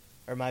was.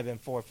 Or it might have been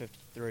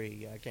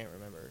 453. I can't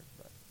remember.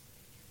 But.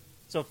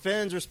 So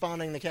Finn's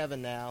responding to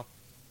Kevin now.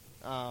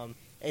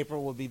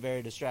 April would be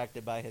very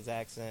distracted by his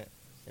accent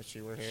if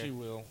she were here. She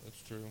will. It's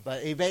true.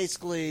 But he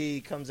basically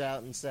comes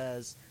out and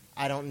says,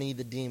 I don't need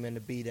the demon to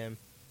beat him.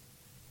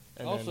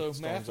 And also,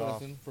 then math storms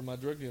off. lesson from my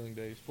drug dealing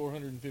days.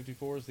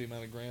 454 is the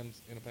amount of grams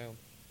in a pound.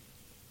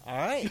 All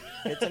right.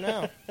 Good to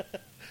know.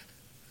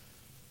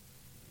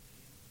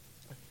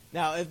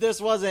 Now, if this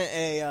wasn't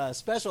a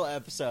special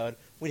episode,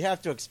 we'd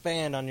have to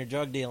expand on your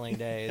drug dealing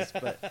days,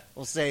 but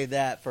we'll save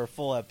that for a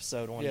full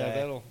episode one day.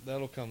 Yeah,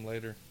 that'll come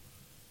later.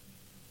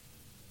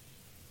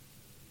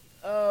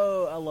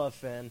 Oh, I love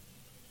Finn.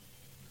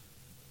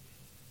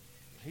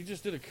 He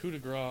just did a coup de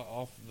grace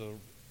off the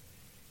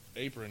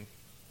apron.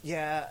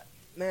 Yeah,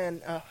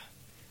 man,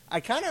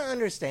 I kind of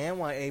understand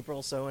why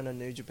April's so into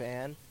New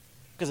Japan,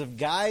 because if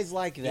guys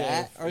like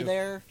that are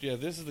there... Yeah,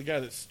 this is the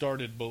guy that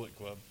started Bullet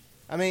Club.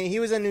 I mean, he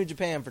was in New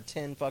Japan for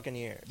 10 fucking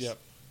years. Yep.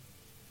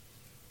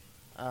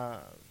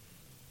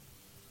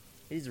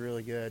 He's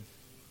really good.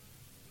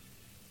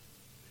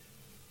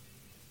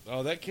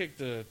 Oh, that kick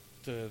to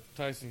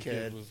Tyson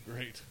Kidd was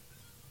great.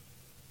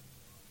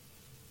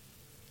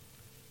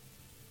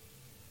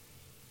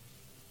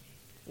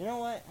 You know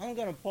what? I'm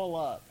going to pull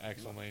up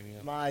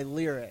Axelmania. my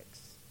lyrics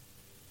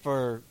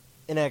for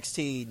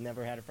NXT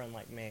Never Had a Friend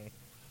Like Me.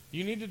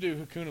 You need to do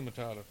Hakuna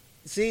Matata.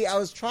 See, I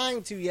was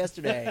trying to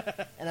yesterday,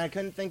 and I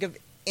couldn't think of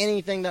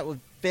anything that would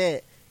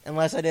fit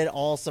unless I did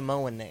all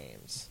Samoan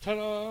names.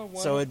 Ta-da!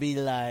 So it'd be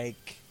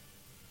like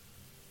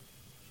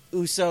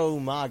Uso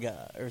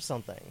Umaga or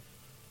something.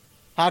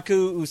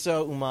 Haku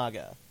Uso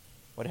Umaga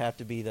would have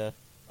to be the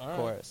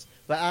chorus.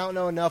 But I don't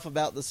know enough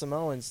about the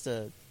Samoans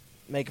to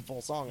make a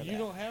full song of that. You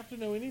don't have to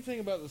know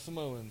anything about the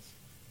Samoans.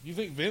 You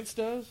think Vince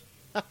does?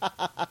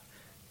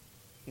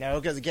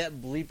 No, because he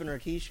kept bleeping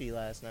Rikishi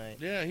last night.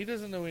 Yeah, he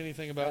doesn't know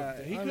anything about...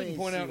 he couldn't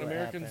point out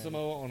American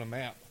Samoa on a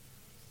map.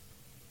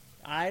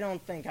 I don't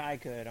think I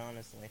could,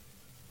 honestly.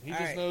 He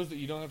just knows that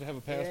you don't have to have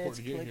a passport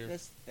to get click here.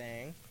 This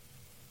thing.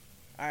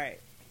 Alright.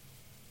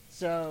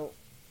 So,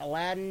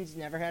 Aladdin's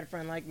Never Had a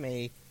Friend Like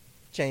Me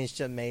changed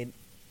to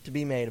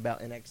be made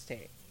about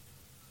NXT.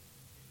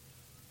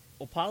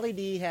 Well, Pauly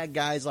D had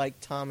guys like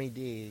Tommy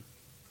D.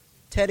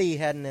 Teddy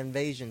had an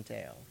invasion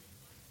tale.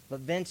 But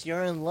Vince,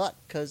 you're in luck,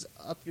 because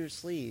up your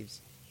sleeves,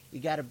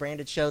 you got a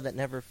branded show that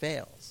never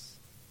fails.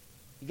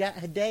 You got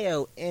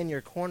Hideo in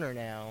your corner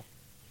now,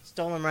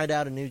 stolen right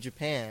out of New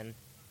Japan.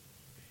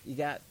 You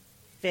got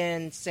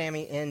Finn,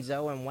 Sammy,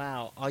 Enzo, and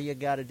wow, all you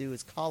got to do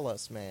is call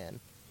us, man.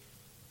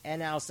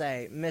 And I'll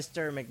say,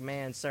 Mr.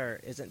 McMahon, sir,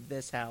 isn't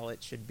this how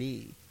it should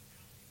be?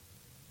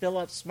 Fill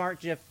up smart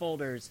GIF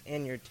folders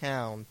in your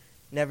town.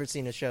 Never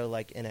seen a show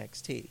like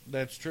NXT.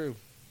 That's true.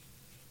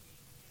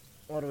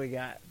 What do we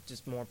got?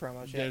 Just more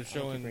promo shit? They're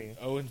showing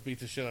Owens beat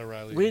the shit out of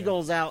Riley.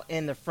 Regal's out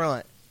in the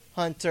front.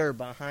 Hunter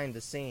behind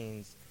the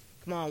scenes.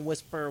 Come on,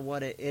 whisper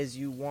what it is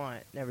you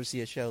want. Never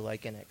see a show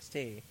like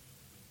NXT.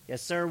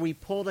 Yes, sir, we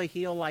pulled a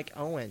heel like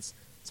Owens.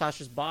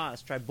 Sasha's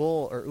boss. Try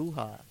Bull or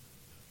Uha.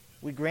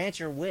 We grant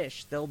your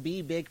wish. There'll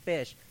be big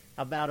fish.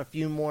 How about a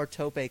few more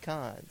Tope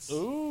Cons?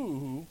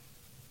 Ooh.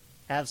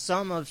 Have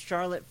some of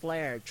Charlotte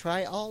Flair.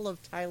 Try all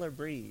of Tyler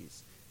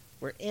Breeze.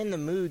 We're in the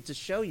mood to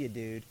show you,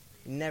 dude.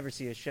 You never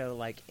see a show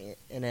like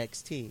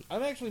NXT.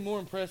 I'm actually more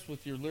impressed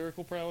with your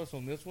lyrical prowess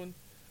on this one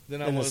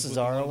than I And the was Cesaro with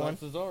the one about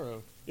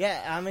Cesaro.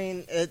 Yeah, I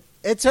mean,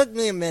 it took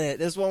me a minute.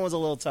 This one was a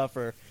little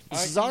tougher. The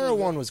Cesaro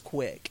one was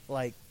quick,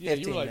 like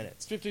 15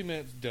 minutes. 15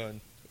 minutes, done.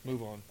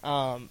 Move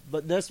on.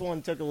 But this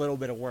one took a little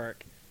bit of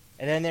work.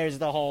 And then there's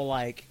the whole,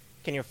 like,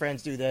 can your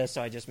friends do this?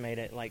 So I just made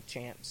it, like,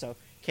 champ. So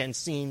can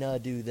Cena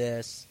do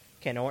this?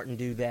 Can Orton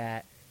do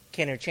that?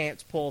 Can her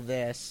champs pull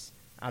this?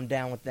 I'm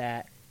down with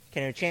that.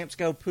 Can her champs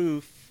go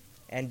poof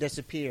and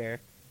disappear?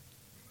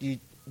 Do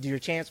your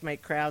champs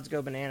make crowds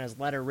go bananas,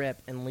 let her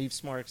rip, and leave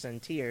smarks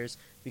and tears?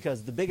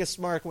 Because the biggest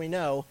smark we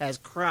know has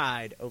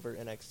cried over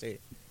NXT.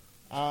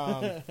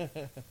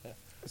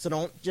 So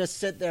don't just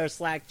sit there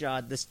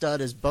slack-jawed. The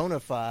stud is bona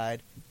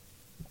fide.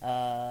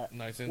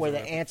 Nice where the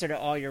answer to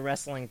all your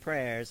wrestling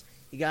prayers.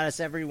 You got us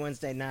every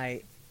Wednesday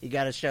night. You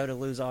got a show to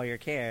lose all your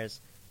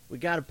cares. We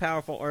got a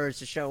powerful urge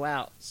to show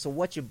out. So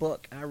what you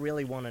book, I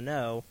really want to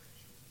know.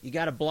 You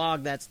got a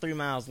blog that's 3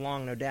 miles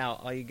long, no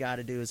doubt. All you got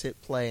to do is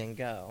hit play and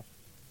go.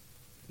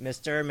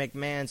 Mr.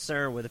 McMahon,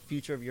 sir, with the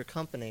future of your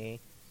company,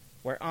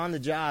 where on the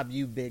job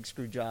you big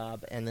screw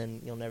job, and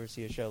then you'll never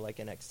see a show like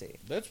NXT.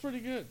 That's pretty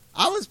good.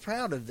 I was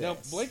proud of this. Now,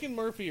 Blake and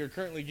Murphy are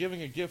currently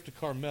giving a gift to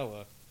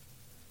Carmella.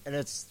 And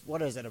it's,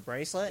 what is it, a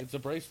bracelet? It's a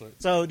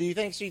bracelet. So, do you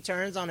think she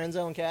turns on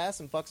Enzo and Cass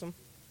and fucks them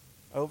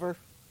over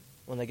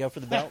when they go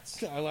for the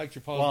belts? I liked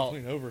your pause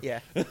between over. Yeah.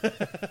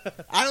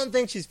 I don't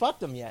think she's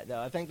fucked them yet,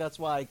 though. I think that's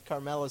why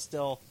Carmella's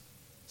still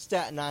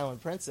Staten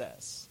Island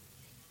princess.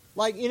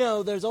 Like, you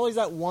know, there's always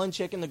that one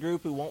chick in the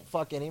group who won't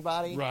fuck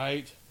anybody.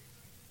 Right.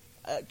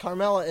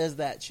 Carmella is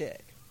that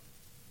chick.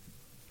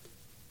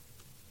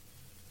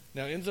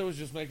 Now, Enzo was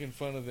just making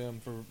fun of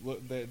them for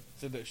that.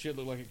 Said that shit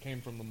looked like it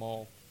came from the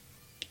mall.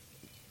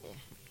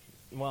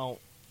 Well,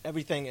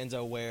 everything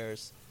Enzo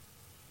wears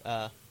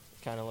kind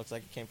of looks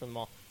like it came from the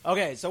mall.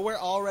 Okay, so we're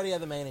already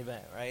at the main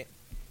event, right?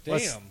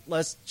 Damn.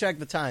 Let's check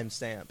the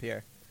timestamp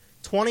here.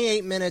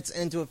 28 minutes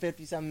into a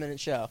 57-minute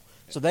show.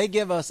 So they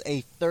give us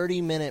a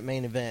 30-minute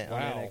main event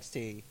on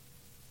NXT.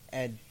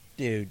 And,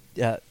 dude,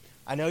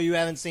 I know you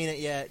haven't seen it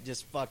yet.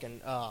 Just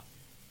fucking,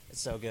 it's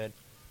so good.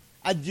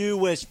 I do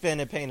wish Finn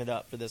had painted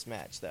up for this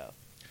match, though.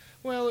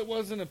 Well, it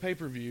wasn't a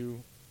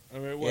pay-per-view. I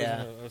mean, it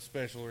wasn't a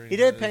special or anything.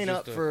 He did paint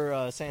up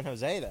for San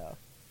Jose, though.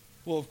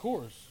 Well, of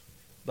course.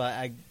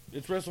 But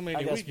it's WrestleMania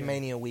I guess weekend.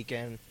 Mania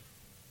weekend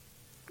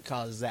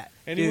caused that.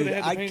 And dude,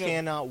 had I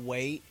cannot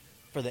wait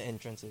for the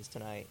entrances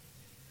tonight.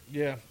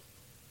 Yeah.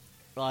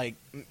 Like,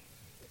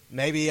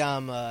 maybe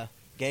I'm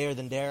gayer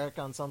than Derek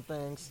on some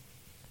things,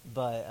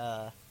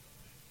 but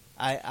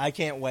I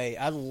can't wait.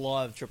 I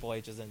love Triple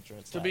H's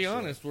entrance. To be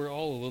honest, we're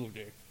all a little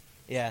gay.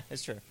 Yeah,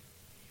 it's true.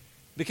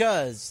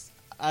 Because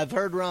I've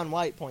heard Ron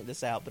White point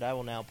this out, but I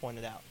will now point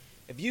it out.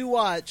 If you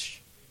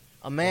watch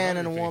a man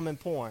and a woman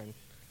porn,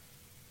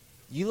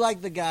 you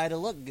like the guy to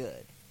look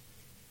good.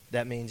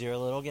 That means you're a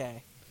little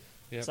gay.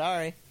 Yep.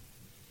 Sorry.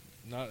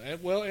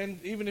 Well,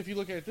 and even if you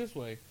look at it this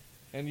way,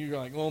 and you're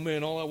like, oh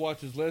man, all I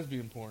watch is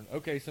lesbian porn.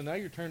 Okay, so now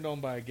you're turned on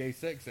by a gay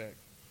sex act.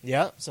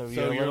 Yep, so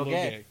you're a little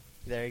gay.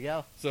 There you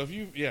go. So if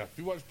you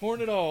watch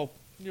porn at all,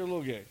 you're a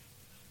little gay.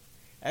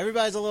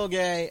 Everybody's a little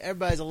gay.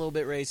 Everybody's a little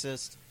bit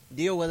racist.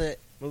 Deal with it.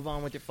 Move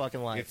on with your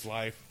fucking life. It's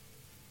life.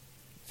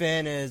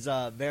 Finn is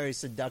very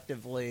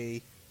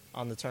seductively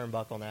on the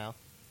turnbuckle now.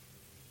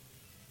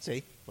 See?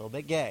 A little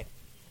bit gay.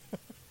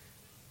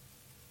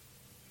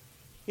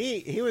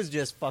 He was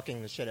just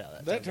fucking the shit out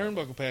of that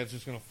turnbuckle pad's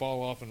just going to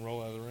fall off and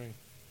roll out of the ring.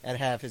 And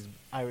have his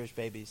Irish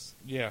babies.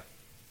 Yeah.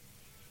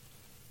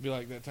 Be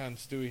like that time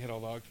Stewie had all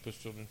the octopus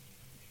children.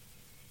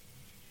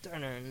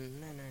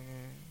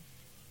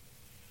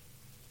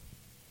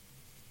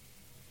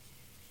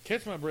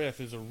 Catch My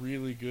Breath is a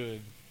really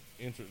good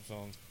entrance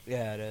song.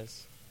 Yeah, it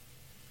is.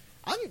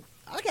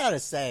 I gotta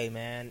say,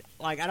 man,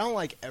 like, I don't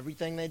like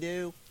everything they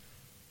do,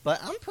 but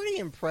I'm pretty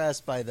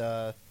impressed by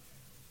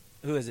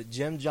who is it,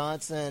 Jim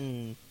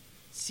Johnson,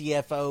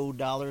 CFO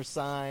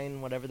 $,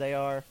 whatever they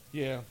are.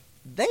 Yeah.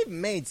 They've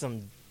made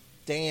some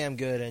damn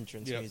good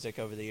entrance music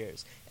over the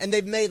years. And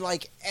they've made,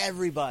 like,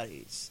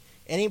 everybody's.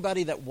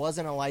 Anybody that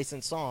wasn't a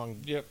licensed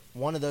song,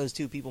 one of those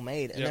two people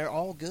made, and they're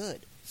all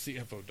good.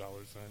 CFO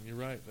 $. You're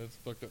right. That's a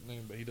fucked up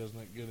name, but he does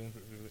make good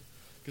entrance music.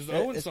 Because the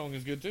Owens song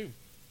is good, too.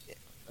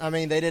 I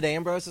mean, they did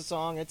Ambrose's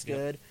song. It's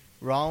good.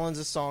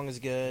 Rollins' song is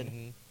good.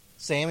 Mm-hmm.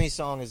 Sammy's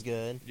song is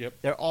good. Yep.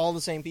 They're all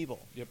the same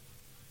people. Yep.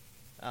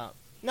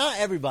 Not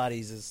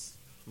everybody's is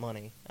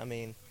money. I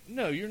mean...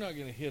 No, you're not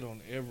going to hit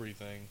on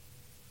everything.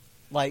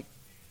 Like,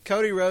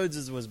 Cody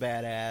Rhodes' was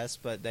badass,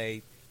 but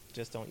they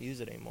just don't use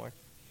it anymore.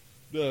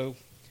 No.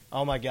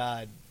 Oh, my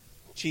God.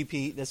 Cheap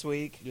Heat this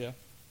week. Yeah.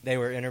 They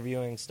were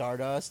interviewing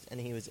Stardust, and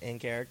he was in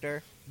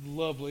character.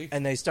 Lovely.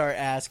 And they start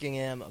asking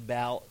him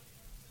about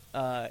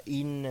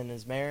Eden and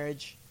his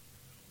marriage.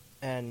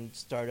 And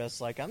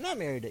Stardust's like, I'm not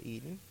married to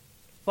Eden,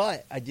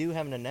 but I do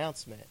have an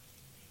announcement.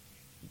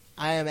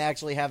 I am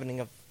actually having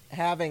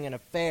an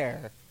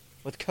affair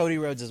with Cody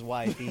Rhodes'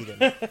 wife, Eden.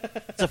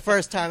 It's the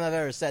first time I've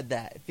ever said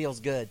that. It feels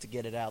good to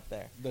get it out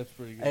there. That's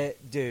pretty good.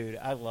 Dude,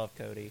 I love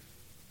Cody.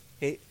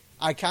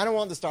 I kind of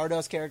want the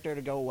Stardust character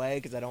to go away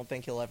because I don't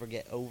think he'll ever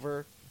get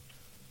over.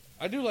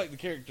 I do like the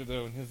character,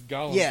 though, and his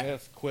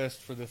Gollum-esque quest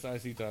for this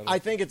IC title. I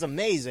think it's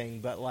amazing,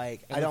 but,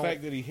 like, and the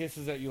fact that he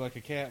hisses at you like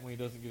a cat when he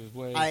doesn't get his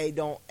way. I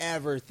don't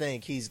ever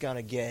think he's going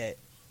to get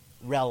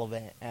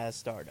relevant as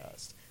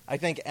Stardust. I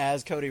think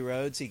as Cody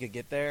Rhodes, he could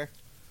get there.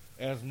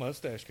 As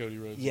Mustache Cody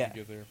Rhodes, he could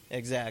get there.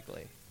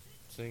 Exactly.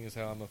 Seeing as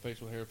how I'm a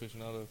facial hair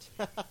aficionado.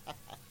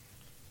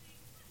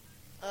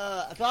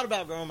 I thought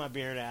about growing my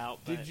beard out.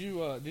 But...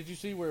 Did you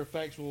see where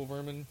Factual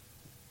Vermin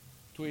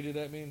tweeted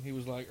at me? And he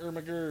was like,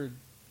 my gird,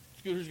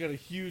 Scooter's got a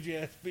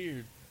huge-ass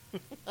beard.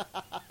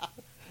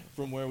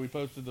 From where we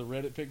posted the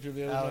Reddit picture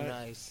the other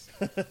night.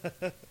 Oh,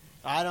 nice.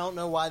 I don't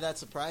know why that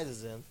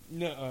surprises him.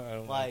 No, I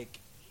don't know. Like,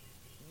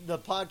 the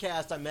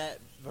podcast I met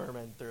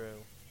Vermin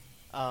through,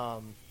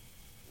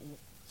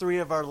 3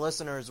 of our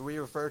listeners we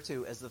refer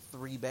to as the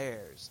 3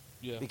 Bears.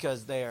 Yeah.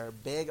 Because they are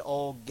big,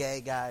 old,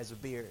 gay guys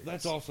with beards.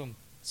 That's awesome.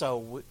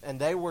 So, and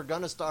they were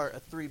going to start a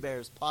 3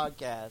 Bears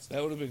podcast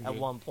that would have been at good.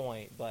 one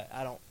point, but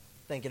I don't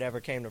think it ever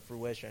came to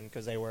fruition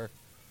because they were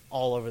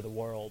all over the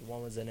world.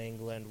 One was in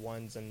England,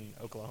 one's in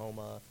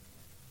Oklahoma,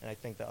 and I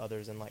think the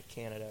other's in like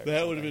Canada.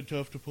 That would have been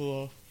tough to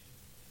pull off.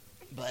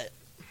 But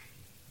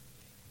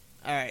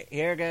all right,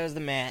 here goes the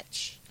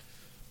match.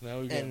 Now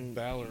we got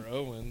Balor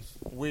Owens.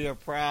 We are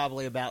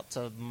probably about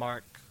to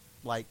mark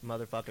like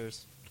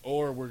motherfuckers,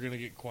 or we're gonna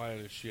get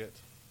quiet as shit.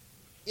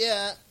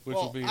 Yeah, Which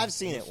well, will be I've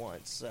seen it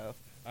once, so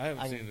I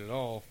haven't seen it at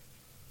all.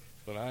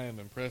 But I am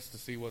impressed to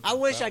see what. I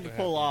wish I could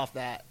pull off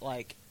that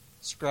like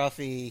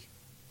scruffy,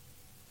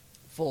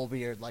 full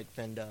beard like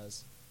Finn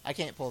does. I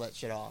can't pull that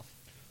shit off.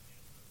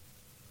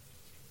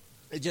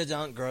 It just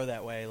don't grow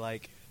that way.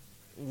 Like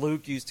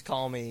Luke used to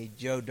call me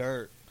Joe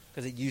Dirt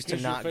because it used to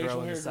not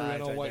grow in the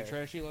sides. All white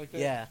trashy like that.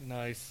 Yeah,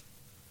 nice.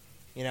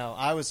 You know,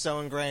 I was so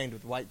ingrained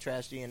with white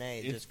trash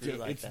DNA, it just grew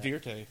like that.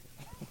 It's Dirte.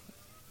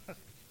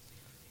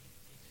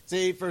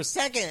 See, for a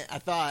second, I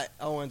thought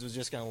Owens was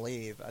just going to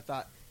leave. I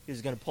thought he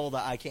was going to pull the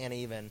I can't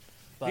even.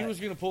 But he was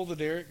going to pull the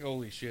Derek.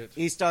 Holy shit!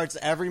 He starts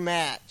every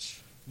match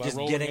by just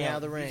getting out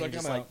of the ring, like,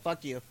 just like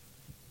fuck you.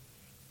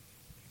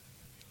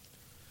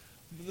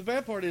 The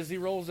bad part is he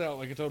rolls out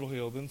like a total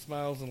heel, then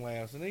smiles and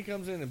laughs, and then he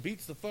comes in and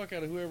beats the fuck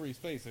out of whoever he's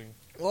facing.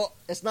 Well,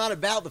 it's not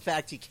about the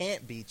fact he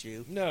can't beat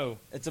you. No.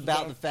 It's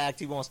about the fact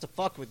he wants to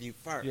fuck with you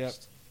first. Yep.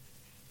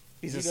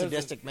 He's a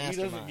sadistic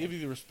mastermind. He doesn't give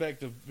you the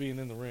respect of being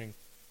in the ring.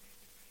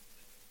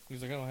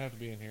 He's like, I don't have to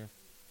be in here.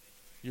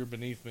 You're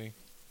beneath me.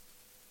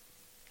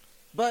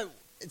 But,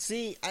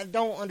 see, I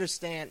don't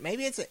understand.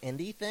 Maybe it's an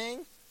indie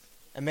thing,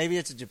 and maybe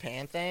it's a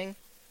Japan thing.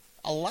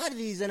 A lot of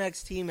these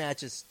NXT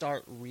matches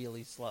start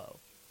really slow.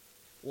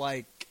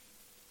 Like,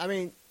 I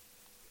mean,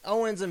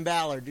 Owens and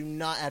Balor do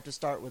not have to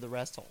start with a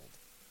rest hold,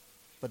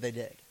 but they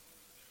did.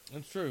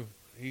 That's true.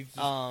 He's just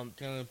kind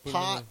of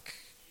Pac,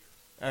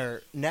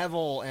 or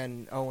Neville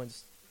and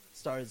Owens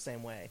started the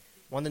same way.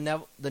 The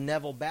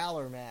Neville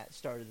Balor match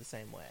started the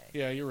same way.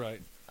 Yeah, you're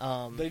right.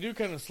 They do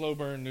kind of slow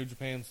burn New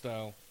Japan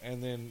style,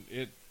 and then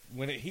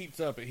when it heats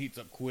up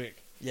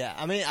quick. Yeah,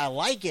 I mean, I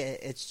like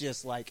it. It's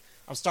just like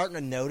I'm starting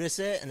to notice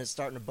it, and it's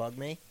starting to bug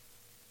me.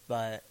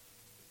 But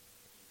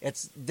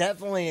it's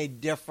definitely a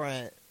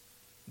different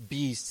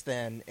beast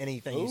than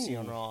anything you see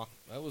on Raw.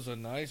 That was a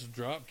nice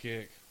drop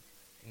kick.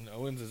 And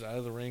Owens is out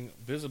of the ring,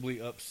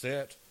 visibly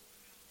upset.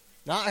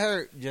 Not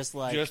hurt, just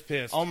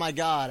pissed. Oh my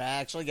god, I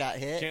actually got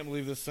hit. Can't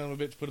believe this son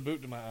of a bitch put a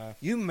boot to my eye.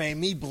 You made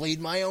me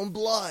bleed my own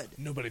blood.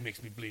 Nobody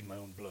makes me bleed my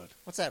own blood.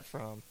 What's that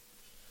from?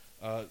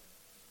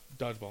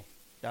 Dodgeball.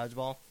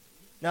 Dodgeball?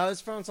 No,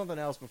 it's from something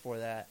else before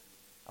that.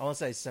 I want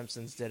to say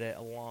Simpsons did it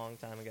a long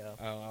time ago.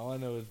 All I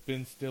know is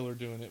Ben Stiller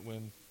doing it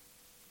when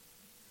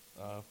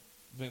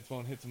Vince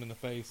Vaughn hits him in the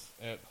face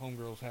at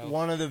Homegirl's house.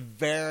 One of the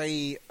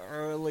very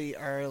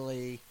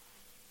early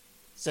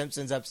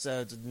Simpsons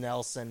episodes with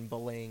Nelson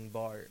bullying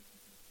Bart.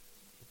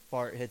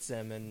 Bart hits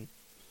him and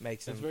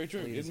makes him. That's very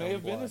true. It may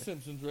have been a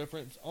Simpsons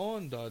reference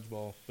on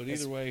Dodgeball, but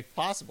either way,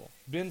 possible.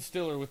 Ben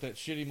Stiller with that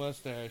shitty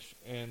mustache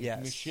and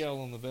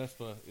Michelle on the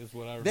Vespa is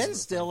what I remember. Ben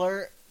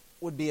Stiller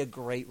would be a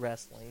great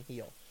wrestling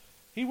heel.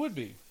 He would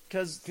be.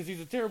 Because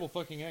he's a terrible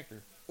fucking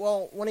actor.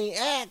 Well, when he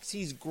acts,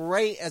 he's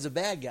great as a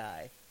bad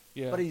guy.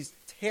 Yeah. But he's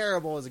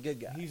terrible as a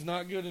good guy. He's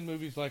not good in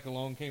movies like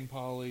Along Came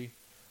Polly.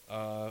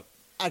 I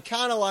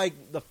kind of like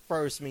the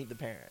first Meet the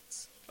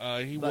Parents.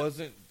 He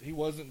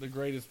wasn't the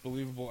greatest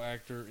believable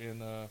actor in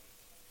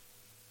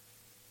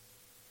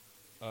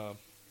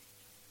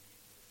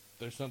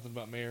There's Something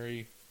About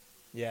Mary.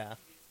 Yeah.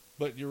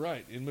 But you're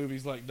right, in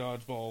movies like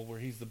Dodgeball where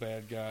he's the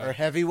bad guy. Or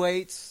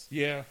Heavyweights.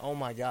 Yeah. Oh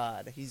my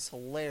god, he's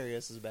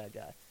hilarious as a bad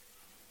guy.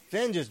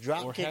 Finn just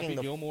drop kicking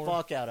the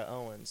fuck out of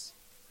Owens.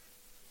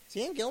 Is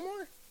he in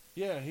Gilmore?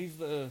 Yeah, he's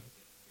the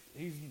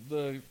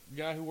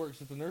guy who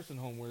works at the nursing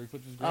home where he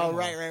puts his grandma. Oh,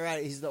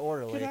 right. He's the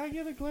orderly. Can I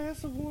get a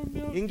glass of warm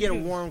milk? You can get a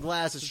warm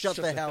glass and shut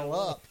the hell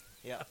up.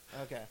 Yeah,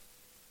 okay.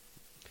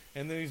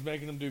 And then he's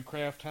making them do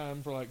craft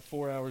time for like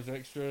 4 hours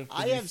extra.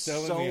 I have he's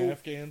selling the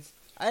Afghans.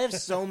 I have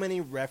so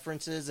many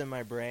references in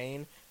my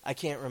brain, I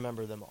can't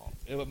remember them all.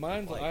 Yeah, but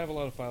I have a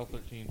lot of File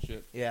 13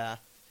 shit. Yeah.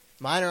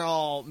 Mine are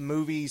all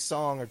movie,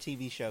 song, or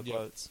TV show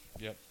quotes.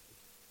 Yep.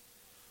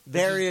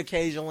 Very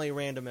occasionally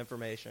random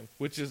information.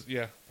 Which is,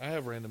 I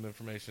have random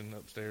information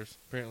upstairs.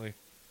 Apparently,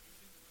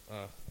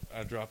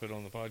 I drop it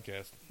on the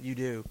podcast. You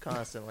do,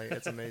 constantly.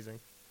 It's amazing.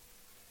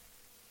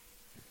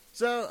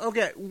 So,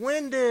 okay,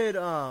 when did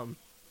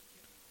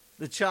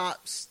the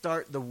Chops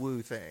start the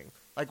Woo thing?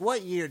 Like,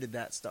 what year did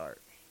that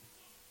start?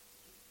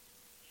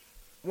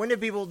 When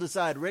did people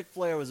decide Ric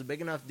Flair was a big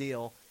enough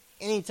deal?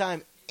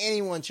 Anytime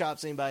anyone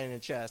chops anybody in the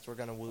chest, we're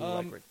going to woo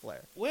like Ric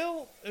Flair.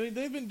 Well, I mean,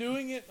 they've been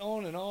doing it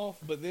on and off,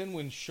 but then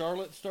when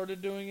Charlotte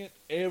started doing it,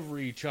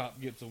 every chop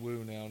gets a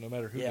woo now, no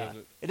matter who does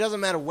it. It doesn't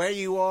matter where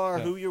you are,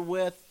 who you're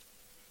with,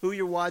 who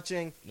you're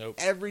watching. Nope.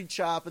 Every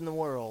chop in the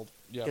world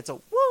gets a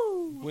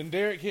woo. When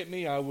Derek hit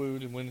me, I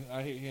wooed, and when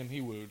I hit him,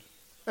 he wooed.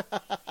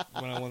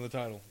 When I won the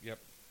title. Yep.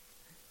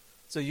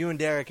 So you and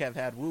Derek have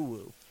had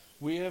woo-woo.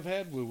 We have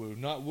had woo-woo.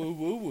 Not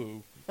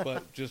woo-woo-woo,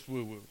 but just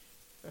woo-woo.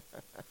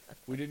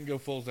 We didn't go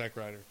full Zack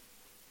Ryder.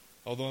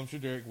 Although I'm sure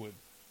Derek would.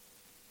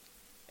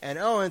 And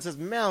Owens has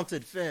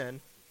mounted Finn.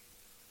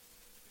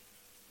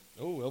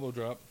 Oh, elbow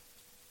drop.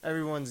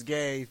 Everyone's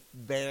gay,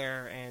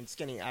 bear, and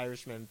skinny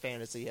Irishman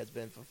fantasy has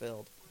been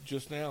fulfilled.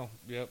 Just now,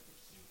 yep.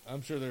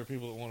 I'm sure there are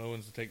people that want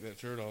Owens to take that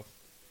shirt off.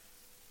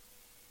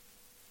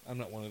 I'm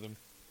not one of them.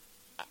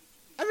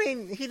 I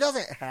mean, he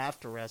doesn't have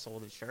to wrestle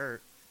with a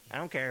shirt. I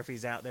don't care if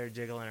he's out there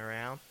jiggling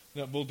around.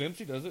 No, Bull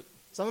Dempsey does it.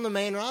 Some of the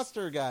main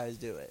roster guys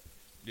do it.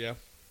 Yeah.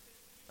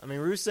 I mean,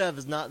 Rusev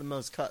is not the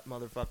most cut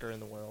motherfucker in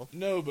the world.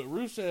 No, but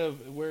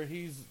Rusev, where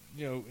he's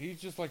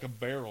just like a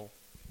barrel.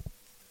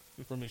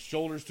 From his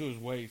shoulders to his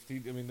waist.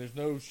 There's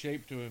no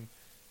shape to him.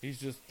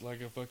 He's just like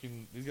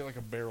he's got like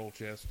a barrel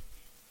chest.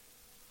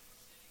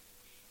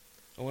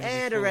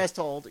 And a rest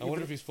hold. I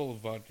wonder if he's full of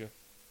vodka.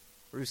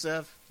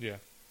 Rusev? Yeah.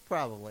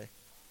 Probably.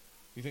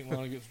 You think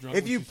Lana gets drunk?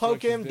 If you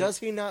poke him, does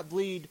he not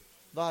bleed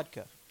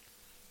vodka?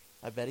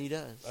 I bet he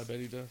does. I bet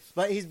he does.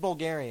 But he's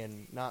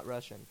Bulgarian, not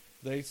Russian.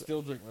 They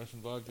still drink Russian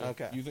vodka.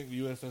 Okay. You think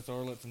the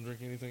USSR lets them drink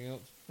anything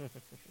else?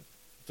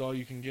 It's all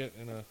you can get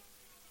in a...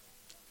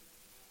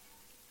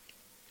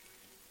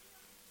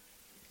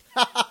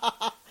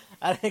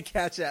 I didn't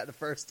catch that the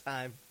first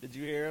time. Did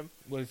you hear him?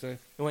 What did he say?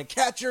 He went,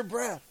 "Catch your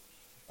breath."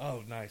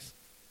 Oh, nice.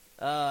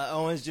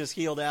 Owens just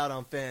heeled out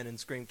on Finn and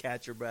screamed,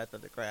 "Catch your breath"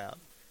 at the crowd.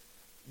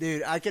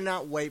 Dude, I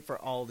cannot wait for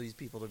all these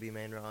people to be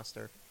main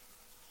roster.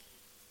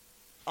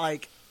 And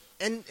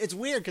it's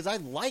weird because I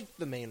like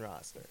the main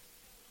roster.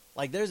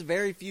 There's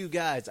very few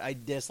guys I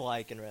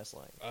dislike in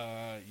wrestling.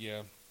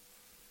 Yeah.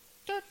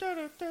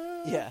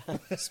 Yeah.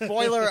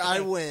 Spoiler,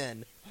 I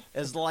win.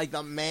 Is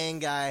the main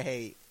guy I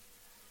hate.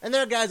 And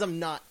there are guys I'm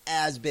not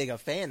as big a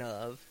fan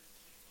of,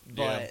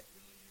 but Yeah.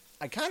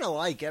 I kind of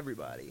like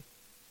everybody.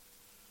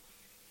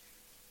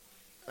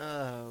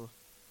 Oh.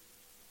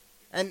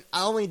 And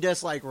I only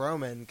dislike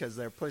Roman because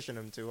they're pushing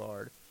him too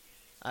hard.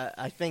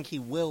 I think he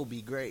will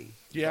be great.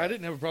 Yeah, I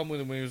didn't have a problem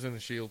with him when he was in the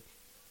Shield.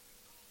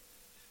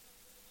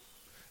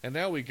 And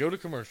now we go to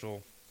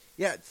commercial.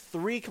 Yeah,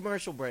 3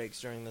 commercial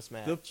breaks during this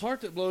match. The part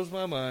that blows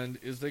my mind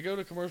is they go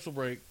to commercial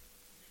break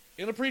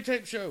in a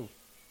pre-taped show.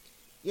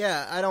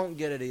 Yeah, I don't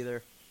get it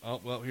either. Oh,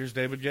 well, here's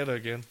David Guetta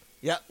again.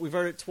 Yeah, we've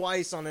heard it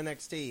twice on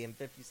NXT in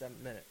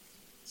 57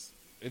 minutes.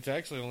 It's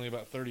actually only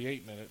about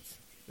 38 minutes.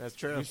 That's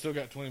true. We still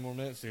got 20 more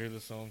minutes to hear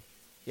this song.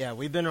 Yeah,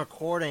 we've been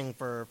recording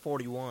for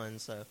 41,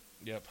 so.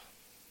 Yep.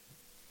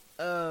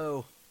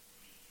 Oh.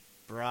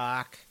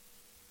 Brock.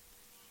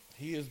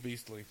 He is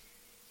beastly.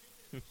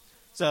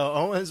 So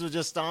Owens was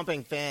just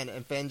stomping Finn,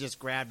 and Finn just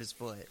grabbed his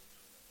foot.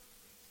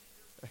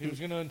 He was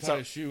going to untie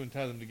his shoe and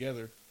tie them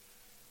together.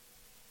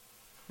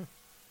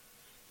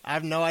 I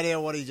have no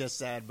idea what he just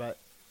said, but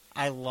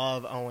I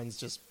love Owens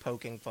just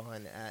poking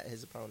fun at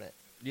his opponent.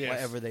 Yes.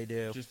 Whatever they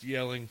do. Just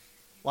yelling.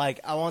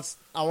 I want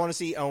to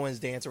see Owens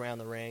dance around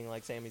the ring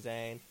like Sami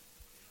Zayn.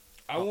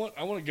 I want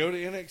to go to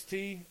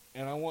NXT,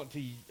 and I want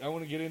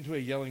to get into a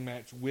yelling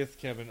match with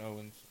Kevin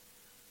Owens.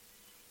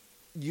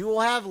 You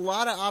will have a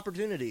lot of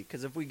opportunity,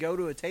 because if we go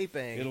to a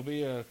taping, It'll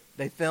be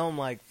they film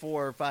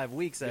 4 or 5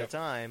 weeks at a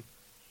time.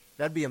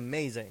 That'd be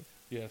amazing.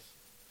 Yes.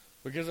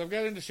 Because I've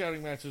got into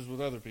shouting matches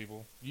with other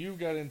people. You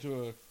got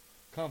into a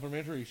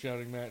complimentary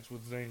shouting match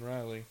with Zane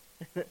Riley.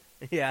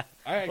 Yeah.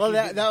 Well,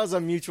 that was a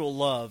mutual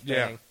love thing.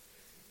 Yeah.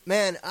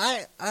 Man,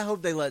 I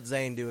hope they let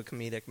Zane do a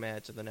comedic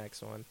match at the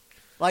next one.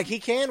 He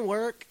can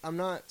work. I'm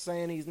not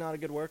saying he's not a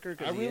good worker,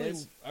 because he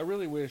is. I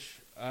really wish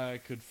I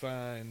could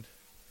find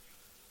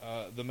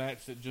the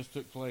match that just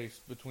took place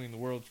between the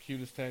world's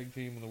cutest tag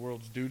team and the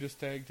world's dudest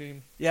tag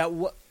team. Yeah,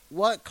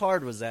 what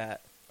card was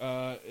that?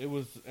 It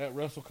was at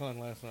WrestleCon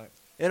last night.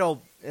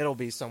 It'll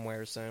be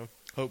somewhere soon.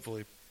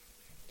 Hopefully.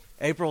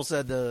 April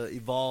said the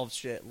Evolve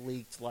shit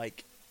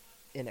leaked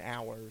in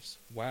hours.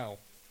 Wow.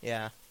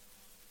 Yeah.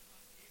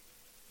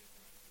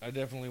 I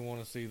definitely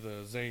want to see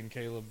the Zayn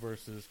Caleb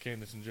versus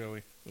Candice and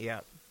Joey.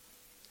 Yeah.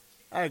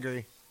 I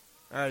agree.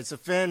 All right, so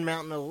Finn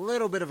mounting a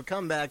little bit of a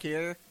comeback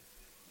here.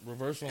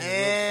 Reversal on the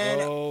And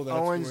ropes. Oh, that's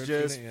Owens where it's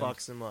just gonna end.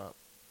 fucks him up.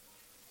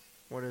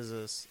 What is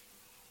this?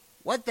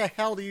 What the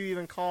hell do you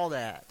even call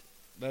that?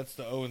 That's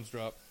the Owens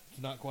drop.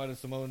 It's not quite a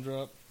Samoan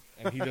drop,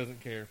 and he doesn't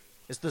care.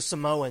 It's the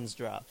Samoans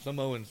drop.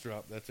 Samoans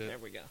drop. That's it. There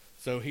we go.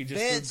 So he just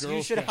Vince, threw Girl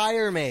you should Scout-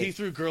 hire me. He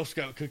threw Girl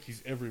Scout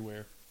cookies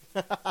everywhere.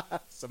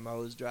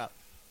 Samoa's drop.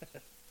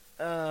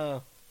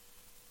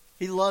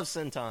 He loves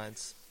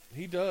sentons.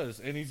 He does,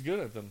 and he's good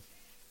at them.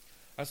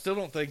 I still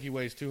don't think he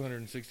weighs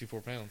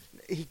 264 pounds.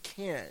 He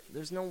can't.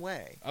 There's no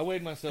way. I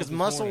weighed myself Because this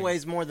muscle morning.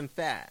 weighs more than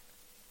fat.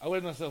 I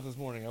weighed myself this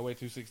morning. I weigh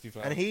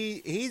 265. And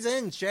he's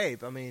in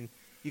shape. I mean,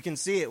 you can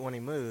see it when he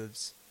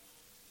moves.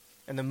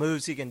 And the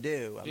moves he can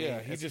do. I yeah,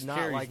 mean, he it's just not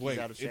carries like weight. he's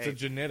out of shape. It's a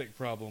genetic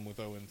problem with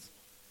Owens.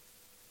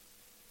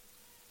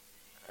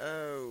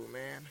 Oh,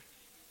 man.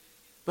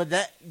 But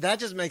that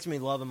just makes me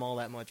love him all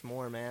that much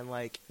more, man.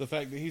 The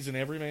fact that he's an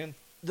everyman?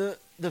 The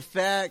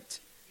fact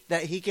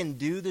that he can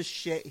do the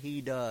shit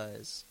he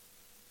does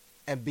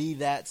and be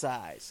that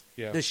size.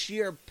 Yeah. The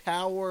sheer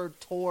power,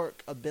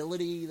 torque,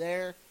 ability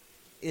there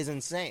is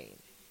insane.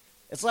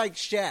 It's like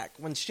Shaq.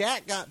 When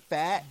Shaq got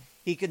fat,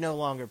 he could no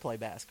longer play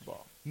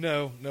basketball.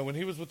 No. When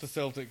he was with the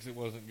Celtics, it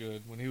wasn't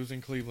good. When he was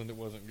in Cleveland, it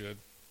wasn't good.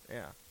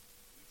 Yeah.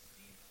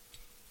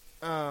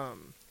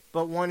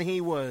 But when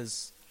he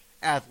was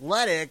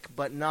athletic,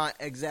 but not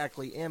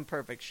exactly in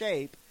perfect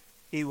shape,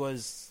 he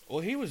was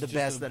the the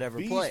best that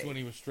ever played. When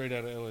he was straight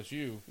out of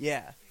LSU.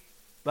 Yeah.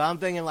 But I'm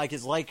thinking like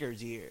his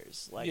Lakers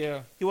years. Like,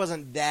 yeah. He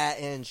wasn't that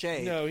in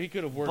shape. No, he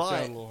could have worked out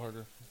a little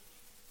harder.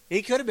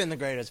 He could have been the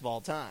greatest of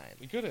all time.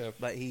 He could have.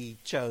 But he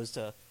chose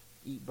to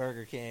eat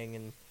Burger King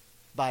and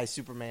buy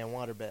Superman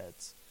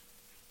waterbeds.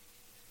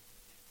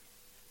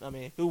 I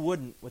mean, who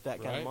wouldn't with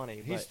that kind of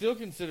money? He's still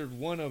considered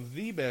one of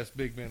the best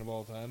big men of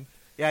all time.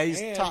 Yeah,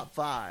 he's top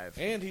 5.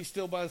 And he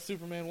still buys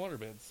Superman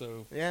waterbeds,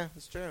 so... Yeah,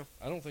 that's true.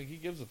 I don't think he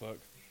gives a fuck.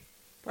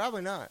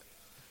 Probably not.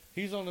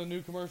 He's on a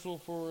new commercial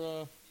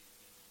for...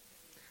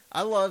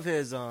 I love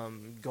his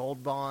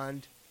Gold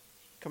Bond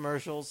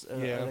commercials. Are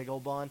they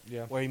Gold Bond?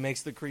 Yeah. Where he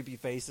makes the creepy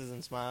faces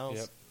and smiles.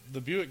 Yep.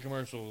 The Buick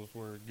commercials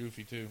were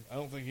goofy, too. I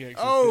don't think he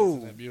actually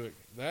fits in that Buick.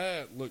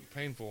 That looked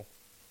painful.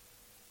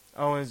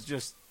 Owens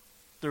just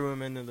threw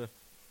him into the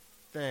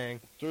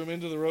thing. Threw him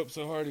into the rope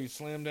so hard he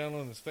slammed down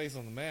on his face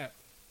on the mat.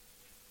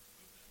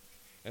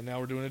 And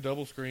now we're doing a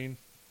double screen.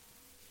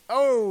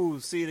 Oh,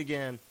 see it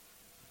again.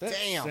 That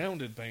Damn.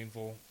 sounded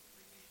painful.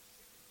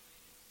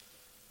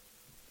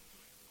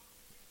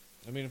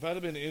 I mean, if I'd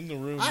have been in the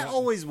room... I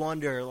always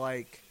wonder,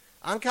 like,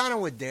 I'm kind of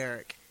with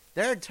Derek.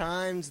 There are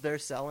times they're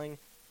selling,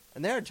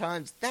 and there are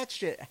times that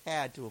shit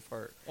had to have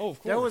hurt. Oh, of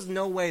course. There was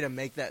no way to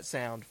make that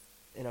sound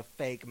in a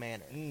fake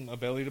manner. A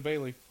belly to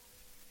Bailey.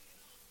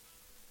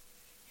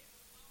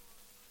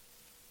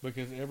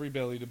 Because every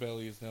belly to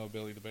belly is now a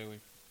belly to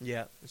Bailey.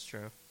 Yeah, it's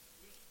true.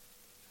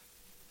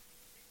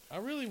 I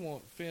really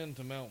want Finn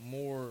to mount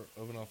more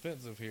of an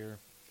offensive here.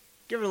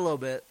 Give it a little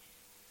bit.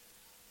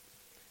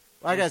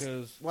 Like I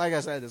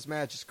said, this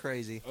match is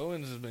crazy.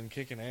 Owens has been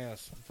kicking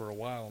ass for a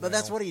while. But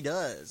that's what he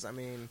does. I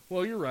mean,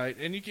 well, you're right,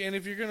 and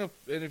if you're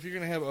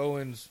gonna have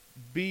Owens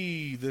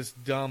be this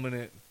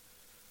dominant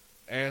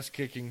ass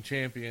kicking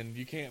champion,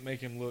 you can't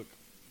make him look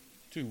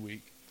too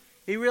weak.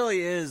 He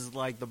really is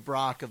like the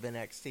Brock of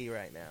NXT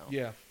right now.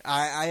 Yeah,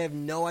 I have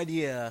no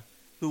idea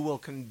who will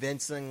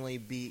convincingly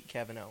beat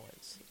Kevin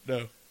Owens.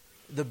 No.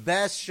 The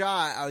best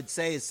shot, I would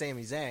say, is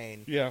Sami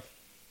Zayn. Yeah.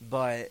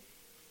 But,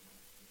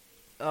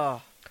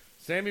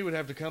 Sami would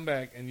have to come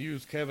back and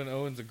use Kevin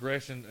Owens'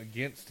 aggression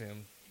against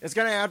him. It's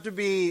going to have to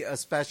be a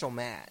special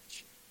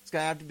match. It's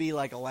going to have to be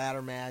like a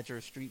ladder match or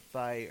a street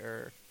fight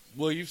or...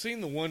 Well, you've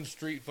seen the one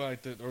street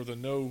fight or the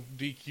no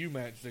DQ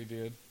match they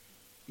did.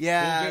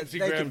 Yeah, they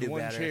can grabbed do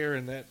one better. chair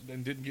and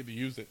didn't get to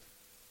use it.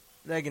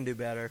 They can do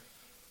better.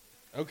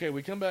 Okay,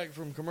 we come back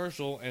from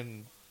commercial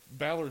and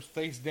Balor's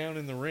face down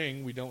in the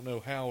ring. We don't know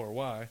how or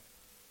why.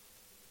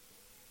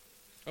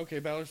 Okay,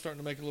 Balor's starting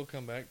to make a little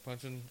comeback,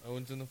 punching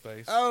Owens in the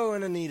face. Oh,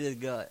 and a knee to the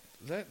gut.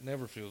 That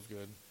never feels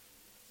good.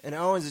 And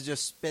Owens is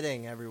just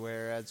spitting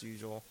everywhere, as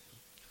usual.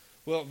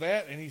 Well,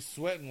 that, and he's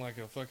sweating like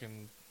a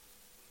fucking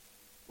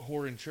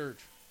whore in church.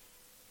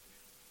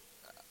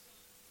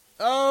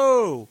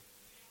 Oh!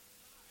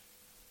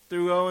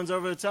 Threw Owens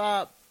over the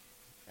top.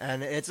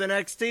 And it's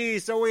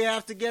NXT, so we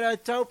have to get a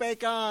tope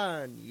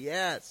on.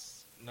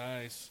 Yes.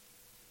 Nice.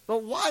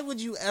 But why would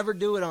you ever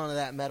do it on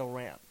that metal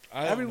ramp?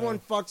 Everyone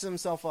know. fucks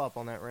himself up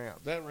on that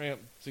ramp. That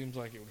ramp seems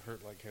like it would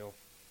hurt like hell.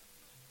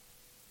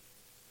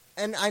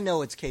 And I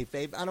know it's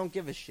kayfabe. I don't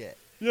give a shit.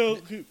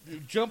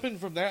 Jumping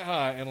from that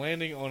high and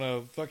landing on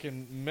a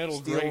fucking metal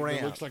Steel grate ramp.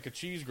 that looks like a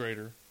cheese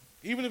grater,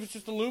 even if it's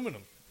just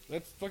aluminum,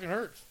 that fucking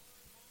hurts.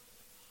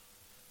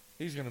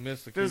 He's going to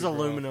miss the If there's coup de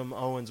grace. aluminum,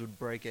 Owens would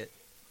break it.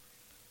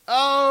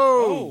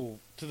 Oh!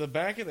 To the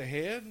back of the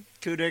head?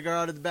 Coup de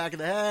grace to the back of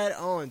the head.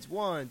 Owens,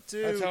 1,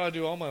 2. That's how I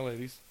do all my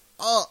ladies.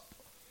 Up.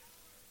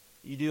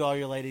 You do all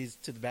your ladies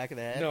to the back of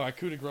the head? No, I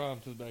coup de grace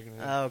to the back of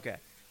the head. Oh, okay.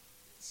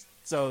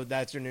 So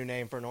that's your new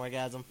name for an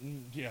orgasm?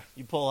 Yeah.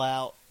 You pull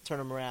out, turn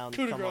them around,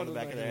 Coup de come grace on the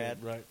back of their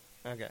head. Right.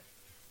 Okay.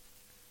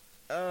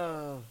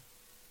 Oh.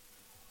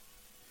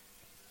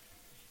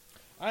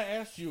 I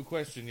asked you a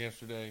question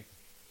yesterday.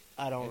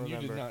 I don't and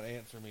remember. you did not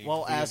answer me.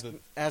 Well, ask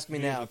me via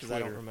now the because I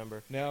don't Twitter.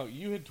 remember. Now,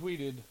 you had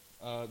tweeted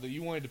that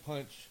you wanted to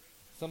punch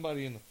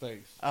somebody in the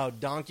face. Oh,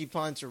 donkey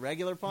punch or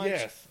regular punch?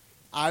 Yes.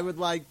 I would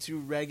like to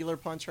regular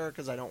punch her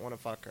because I don't want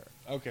to fuck her.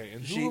 Okay,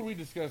 and who are we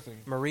discussing?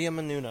 Maria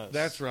Menounos.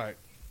 That's right.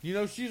 You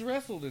know, she's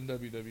wrestled in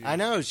WWE. I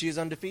know. She's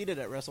undefeated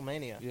at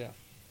WrestleMania. Yeah,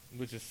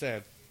 which is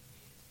sad.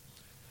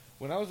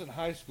 When I was in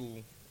high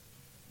school,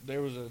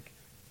 there was a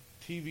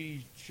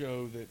TV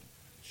show that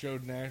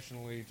showed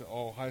nationally to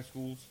all high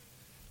schools,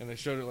 and they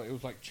showed it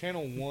was like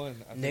Channel 1,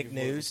 I think Nick is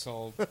what it News? was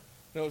called.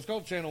 No, it was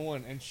called Channel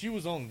 1, and she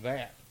was on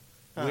that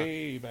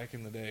way back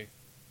in the day.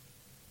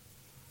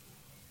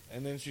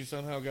 And then she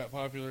somehow got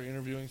popular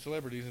interviewing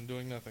celebrities and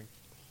doing nothing.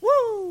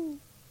 Woo!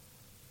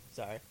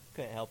 Sorry,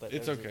 couldn't help it.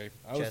 It's There was okay.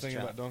 a I was chest thinking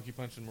chop. about donkey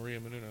punching Maria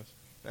Menounos.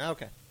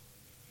 Okay.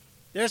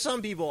 There's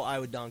some people I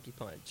would donkey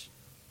punch.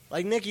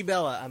 Like Nikki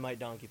Bella, I might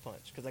donkey punch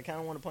because I kind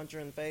of want to punch her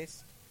in the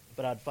face,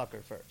 but I'd fuck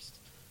her first.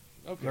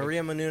 Okay.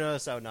 Maria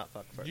Menounos, I would not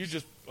fuck first. You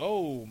just,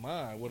 oh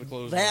my, what a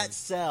close That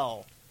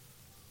sell.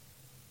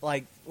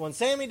 Like, when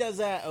Sammy does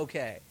that,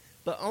 okay.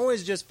 But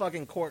Owens just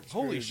fucking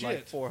corkscrewed Holy shit.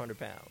 like 400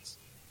 pounds.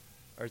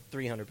 or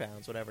 300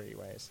 pounds, whatever he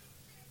weighs.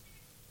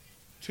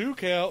 2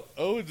 count.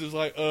 Owens is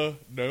like,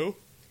 no.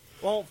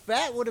 Well,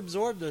 fat would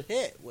absorb the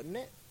hit, wouldn't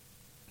it?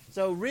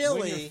 So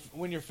really,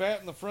 when you're fat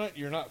in the front,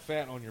 you're not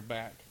fat on your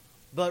back.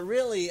 But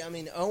really, I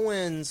mean,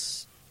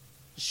 Owens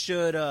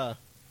should.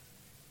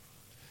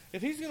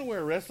 If he's going to wear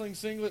a wrestling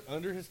singlet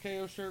under his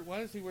KO shirt, why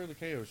does he wear the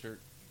KO shirt?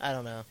 I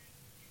don't know.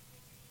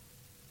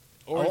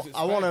 Or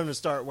I want him to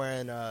start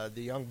wearing the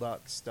Young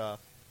Bucks stuff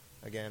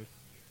again.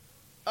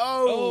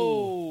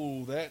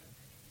 Oh, that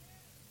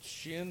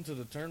shin to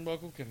the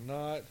turnbuckle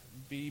cannot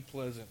be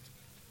pleasant.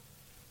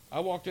 I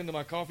walked into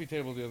my coffee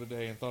table the other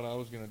day and thought I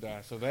was going to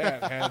die, so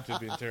that had to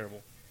be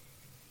terrible.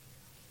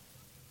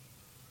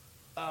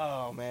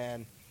 Oh,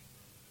 man.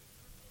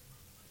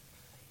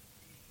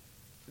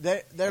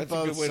 They're That's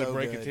both a good way so to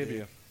break good, a tibia.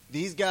 dude.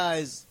 These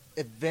guys,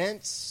 if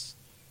Vince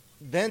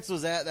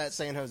was at that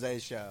San Jose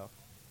show,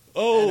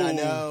 and I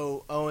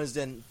know Owens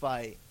didn't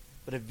fight,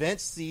 but if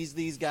Vince sees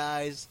these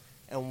guys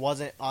and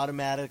wasn't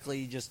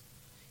automatically just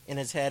in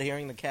his head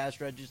hearing the cash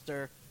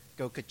register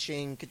go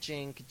ka-ching,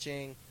 ka-ching,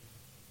 ka-ching,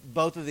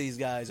 both of these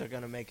guys are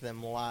going to make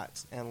them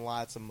lots and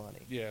lots of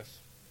money. Yes.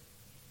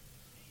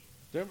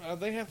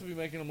 They have to be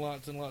making them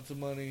lots and lots of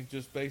money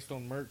just based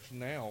on merch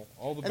now.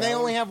 And they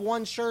only have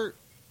one shirt.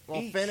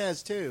 Well, Each. Finn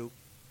has two,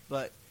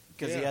 but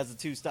because he has the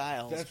two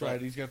styles. That's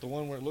right. He's got the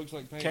one where it looks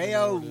like paint.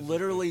 KO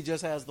literally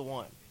just has the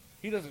one.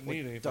 He doesn't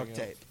need anything duct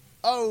tape. else.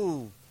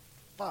 Oh,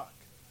 fuck.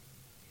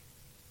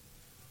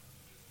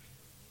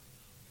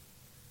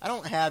 I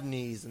don't have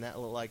knees, and that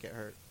looked like it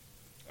hurt.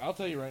 I'll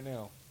tell you right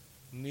now,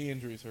 knee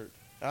injuries hurt.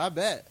 I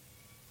bet.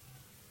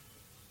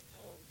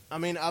 I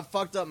mean, I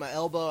fucked up my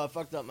elbow, I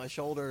fucked up my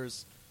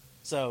shoulders,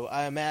 so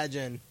I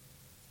imagine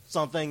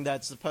something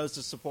that's supposed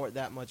to support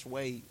that much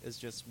weight is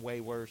just way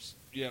worse.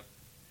 Yep.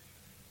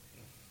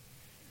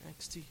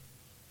 NXT.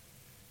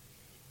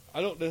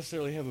 I don't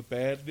necessarily have a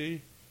bad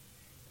knee.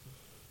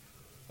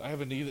 I have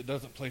a knee that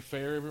doesn't play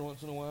fair every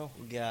once in a while.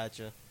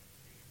 Gotcha.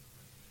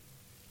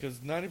 Because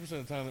 90%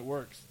 of the time it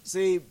works.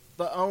 See,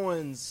 but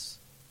Owens...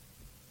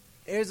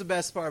 Here's the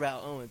best part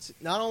about Owens.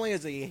 Not only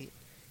is he a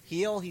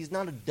heel, he's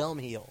not a dumb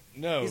heel.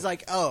 No. He's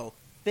like, oh,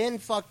 Finn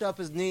fucked up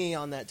his knee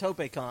on that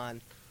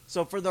Tope-Con,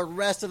 so for the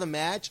rest of the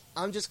match,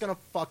 I'm just going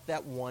to fuck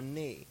that one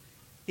knee.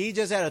 He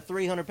just had a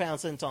 300-pound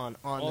senton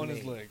on the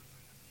his knee. leg.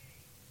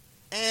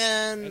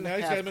 And now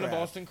he's half got him in a crab.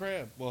 Boston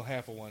Crab. Well,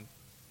 half of one.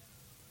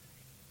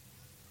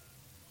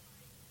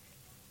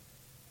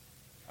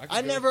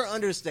 I never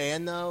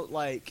understand, though,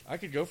 like... I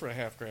could go for a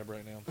half crab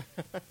right now.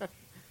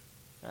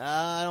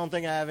 I don't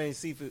think I have any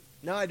seafood.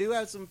 No, I do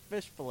have some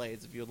fish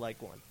fillets if you would like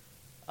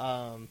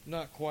one.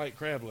 Not quite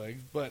crab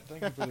legs, but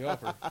thank you for the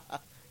offer.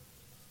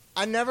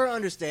 I never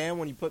understand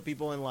when you put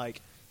people in,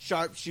 like,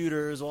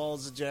 sharpshooters,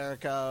 walls of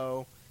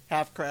Jericho,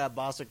 half crab,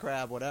 Boston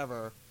crab,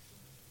 whatever.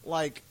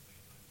 Like,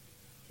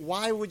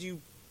 why would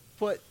you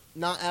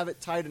not have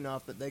it tight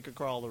enough that they could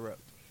crawl the rope?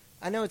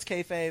 I know it's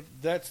kayfabe.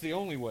 That's the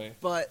only way.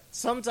 But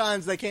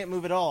sometimes they can't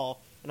move at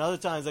all, and other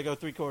times they go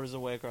 3/4 of the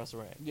way across the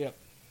ring. Yep.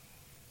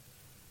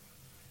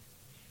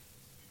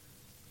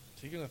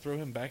 Is he going to throw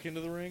him back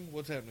into the ring?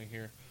 What's happening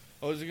here?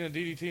 Oh, is he going to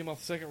DDT him off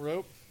the second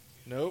rope?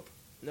 Nope.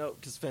 Nope,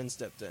 because Finn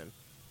stepped in.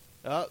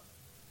 Oh,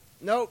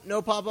 nope,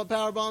 no pop-up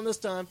powerbomb this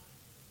time.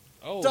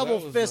 Oh, Double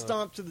that was fist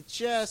stomp to the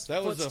chest.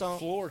 That foot was stomp. a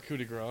floor coup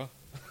de grace.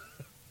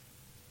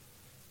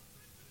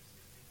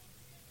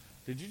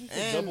 Did you just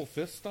say double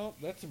fist stomp?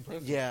 That's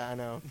impressive. Yeah, I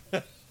know.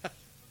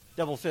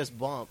 Double fist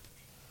bump.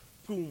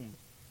 Boom.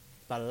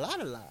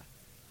 Ba-la-la-la.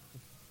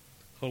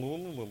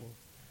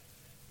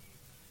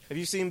 Have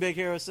you seen Big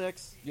Hero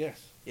 6?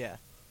 Yes. Yeah.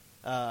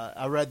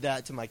 I read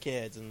that to my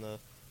kids, and the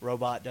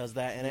robot does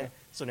that in Yeah. it.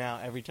 So now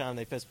every time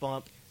they fist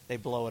bump, they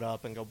blow it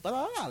up and go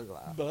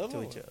ba-la-la-la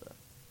to each other.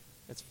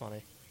 It's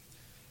funny.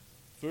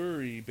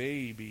 Furry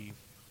baby.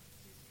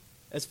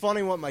 It's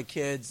funny what my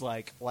kids,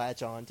 like,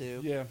 latch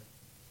onto. Yeah.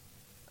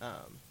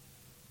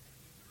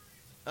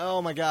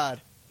 Oh, my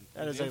God.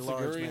 That is a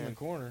large in the man.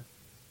 corner.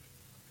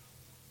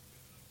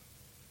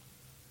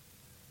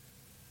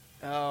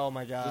 Oh,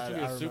 my God. This I would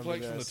be a remember suplex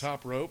from the this.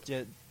 top rope.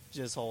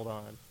 Just hold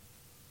on.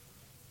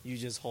 You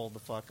just hold the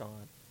fuck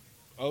on.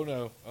 Oh,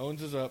 no.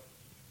 Owens is up.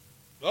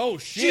 Oh,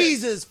 shit.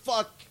 Jesus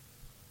fuck.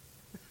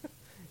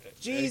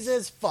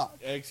 Jesus fuck.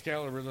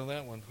 Excalibur's on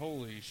that one.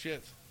 Holy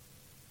shit.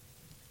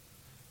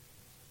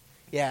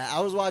 Yeah,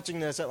 I was watching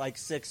this at like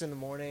 6 in the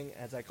morning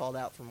as I called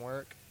out from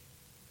work.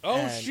 Oh,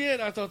 And- shit.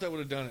 I thought that would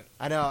have done it.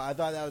 I know, I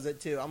thought that was it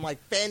too. I'm like,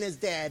 Finn is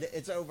dead.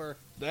 It's over.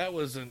 That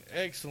was an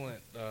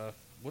excellent...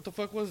 what the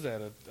fuck was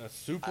that? A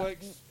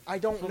suplex I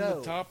don't from know.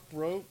 the top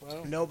rope?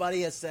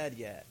 Nobody has said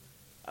yet.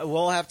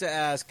 We'll have to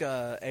ask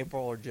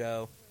April or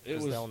Joe. It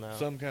 'cause was they'll know.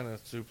 some kind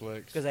of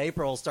suplex. Because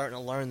April's starting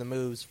to learn the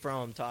moves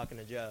from talking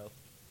to Joe.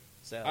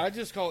 So I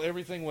just call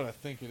everything what I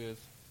think it is.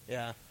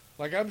 yeah.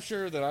 Like, I'm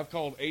sure that I've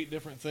called 8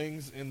 different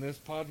things in this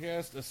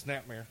podcast a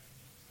snapmare.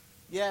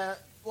 Yeah,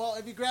 well,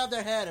 if you grab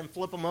their head and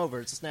flip them over,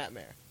 it's a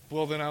snapmare.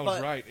 Well, then I was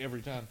But- right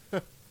every time.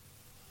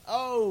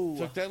 Oh!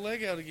 Took that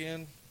leg out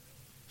again.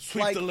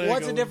 Sweep Like, the leg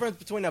what's the over. difference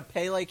between a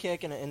Pele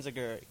kick and an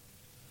enziguri?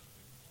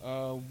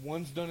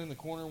 One's done in the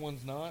corner,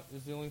 one's not.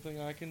 Is the only thing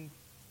I can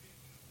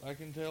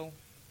tell.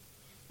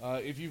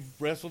 If you've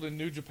wrestled in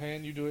New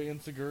Japan, you do an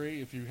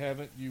enziguri. If you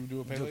haven't, you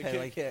do a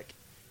Pele kick.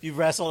 If you've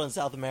wrestled in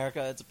South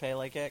America, it's a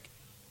Pele kick.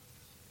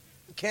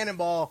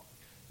 Cannonball.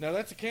 Now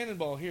that's a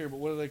cannonball here, but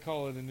what do they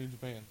call it in New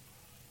Japan?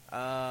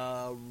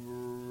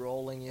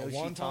 Rolling Yoshi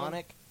wonton?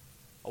 tonic.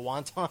 A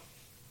wonton.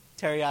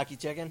 Teriyaki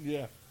chicken.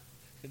 Yeah,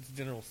 it's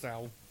General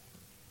Tso.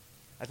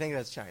 I think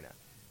that's China.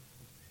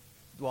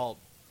 Well,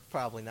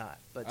 probably not.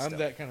 But I'm still.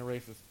 that kind of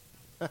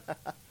racist.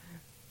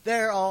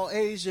 They're all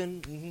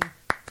Asian. Mm-hmm.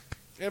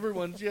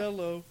 Everyone's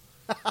yellow.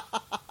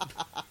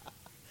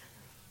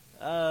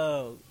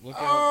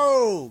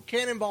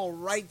 Cannonball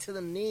right to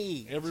the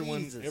knee.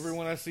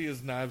 Everyone I see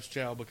is Knives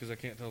Chow because I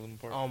can't tell them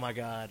apart. Oh my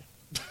god.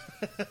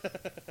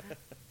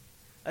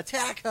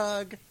 Attack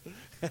hug.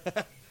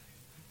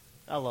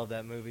 I love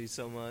that movie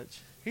so much.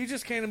 He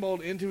just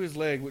cannonballed into his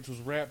leg, which was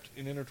wrapped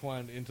and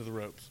intertwined into the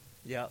ropes.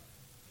 Yep.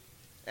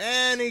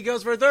 And he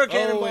goes for a third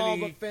cannonball,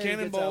 and he but Finn gets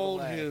out of the cannonballed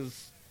way.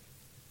 his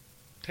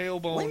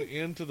tailbone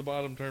into the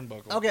bottom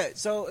turnbuckle. Okay,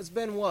 so it's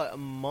been, what, a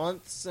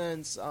month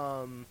since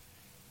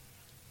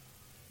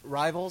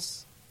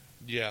Rivals?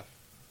 Yeah.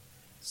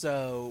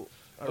 So,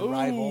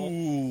 Rival.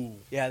 Ooh.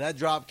 Yeah, that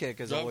drop kick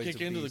is Drop always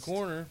kick a into the beast.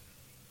 corner.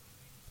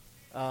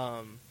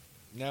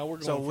 Now we're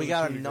going So for we the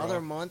got coup de another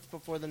grace. month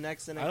before the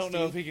next NXT. I don't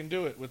know if he can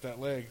do it with that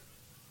leg.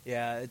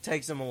 Yeah, it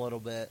takes him a little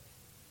bit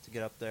to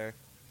get up there.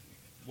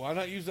 Why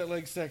not use that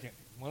leg second?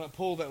 Why not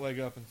pull that leg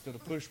up instead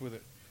of push with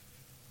it?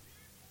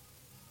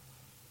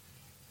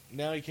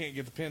 Now he can't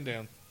get the pin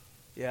down.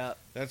 Yeah.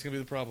 That's going to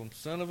be the problem.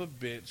 Son of a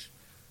bitch.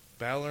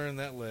 Balor in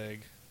that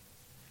leg.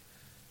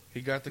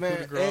 He got the coup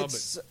de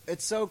grace,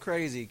 it's so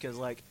crazy because,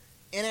 like,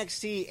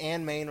 NXT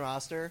and main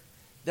roster,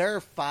 there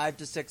are 5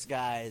 to 6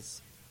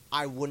 guys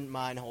I wouldn't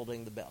mind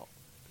holding the belt.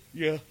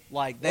 Yeah.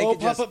 Like, they could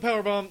pop just... up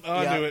powerbomb. Oh,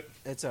 I knew it.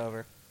 It's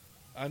over.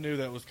 I knew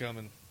that was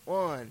coming.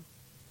 1,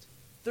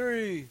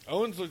 3.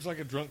 Owens looks like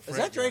a drunk frat Is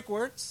that guy. Drake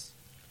Wirtz?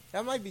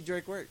 That might be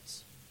Drake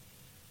Wirtz.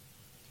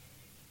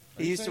 Are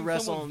He you used to saying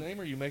wrestle... someone's name,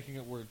 or are you making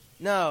it words?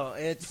 No,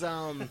 it's,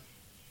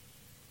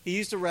 he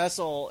used to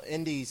wrestle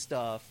indie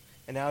stuff,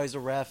 and now he's a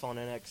ref on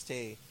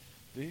NXT.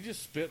 Did he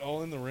just spit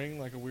all in the ring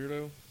like a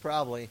weirdo?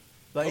 Probably.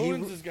 But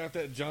Owens has got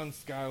that John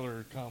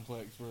Skyler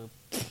complex where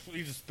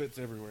he just spits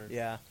everywhere.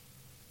 Yeah.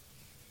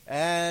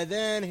 And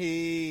then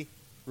he...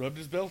 Rubbed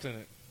his belt in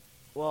it.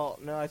 Well,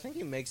 no, I think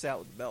he makes out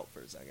with the belt for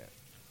a second.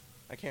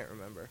 I can't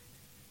remember.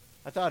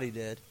 I thought he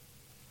did.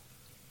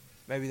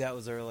 Maybe that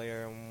was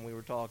earlier when we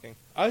were talking.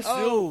 I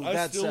still want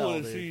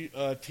to dude.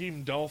 see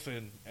Team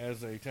Dolphin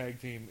as a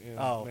tag team in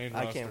main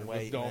I roster can't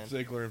wait, with Dolph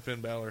Ziggler and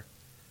Finn Balor.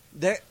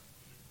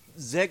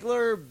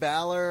 Ziggler,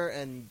 Balor,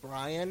 and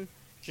Bryan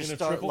should In a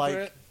start triple like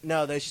threat?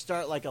 no, they should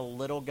start like a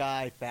little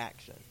guy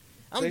faction.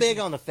 I'm They big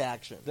should- on the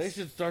factions. They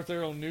should start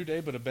their own New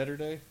Day, but a better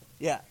day.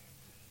 Yeah.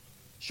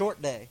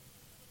 Short day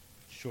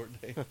Short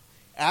day.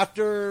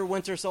 after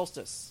winter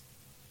solstice.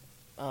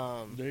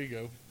 There you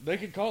go. They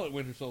could call it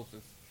Winter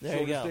Solstice. There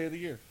you Shortest go. day of the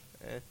year.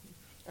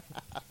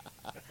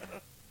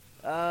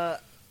 I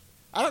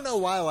don't know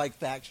why I like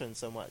factions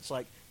so much.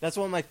 Like, that's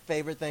one of my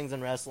favorite things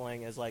in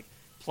wrestling is like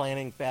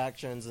planning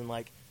factions and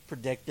like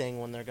predicting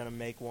when they're going to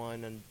make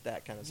one and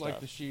that kind of stuff. Like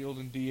the Shield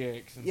and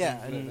DX and yeah,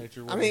 things of and, that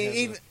nature. I where they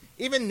mean, have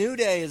even New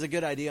Day is a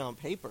good idea on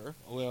paper.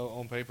 well,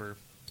 on paper.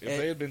 If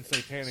they had been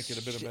satanic, it'd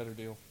have been a better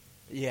deal.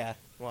 Yeah,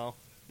 well,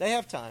 they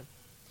have time,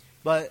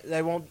 but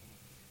they won't.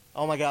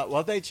 Oh my God,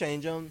 what if they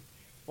change them?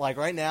 Like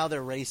right now,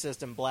 they're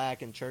racist and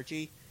black and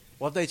churchy.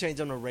 What if they change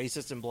them to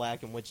racist and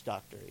black and witch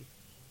doctory?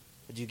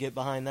 Would you get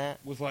behind that?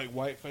 With like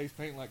white face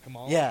paint like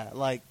Kamala? Yeah,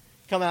 like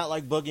come out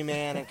like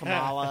Boogeyman and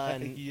Kamala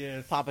and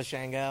yes. Papa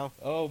Shango.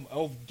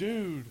 Oh,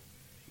 dude.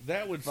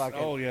 That would Fucking-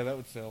 oh yeah, that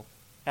would sell.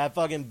 Have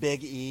fucking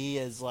Big E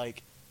as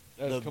like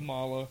As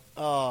Kamala.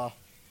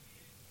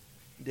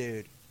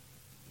 dude.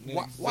 and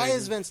Why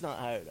has Xavier. Vince not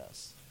hired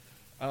us?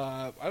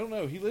 I don't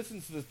know. He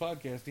listens to this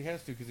podcast. He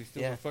has to because he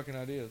still has fucking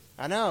ideas.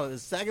 I know. The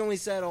second we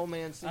said old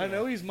man Cena. I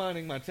know he's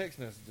minding my text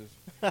messages.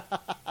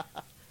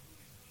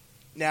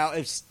 Now,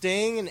 if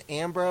Sting and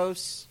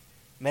Ambrose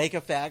make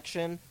a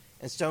faction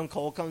and Stone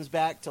Cold comes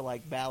back to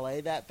like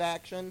valet that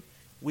faction,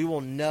 we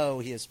will know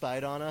he has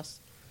spied on us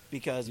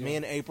because me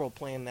and April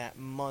planned that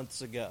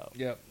months ago.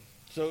 Yep.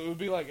 So it would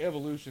be like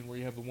Evolution where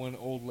you have the one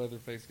old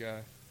Leatherface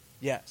guy,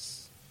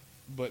 Yes.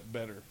 but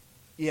better.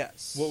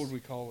 Yes. What would we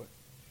call it?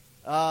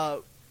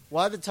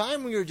 Well, at the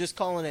time we were just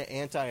calling it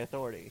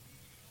Anti-Authority,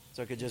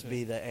 so it could just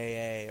be the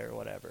AA or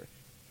whatever.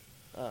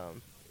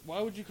 Why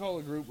would you call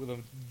a group with a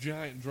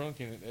giant drunk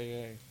in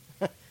it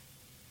AA?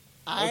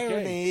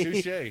 Irony.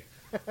 Okay,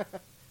 touche.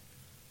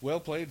 Well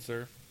played,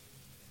 sir.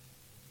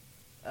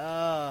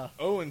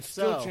 Owen's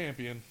still so-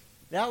 champion.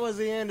 That was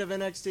the end of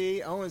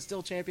NXT. Owen's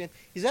still champion.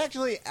 He's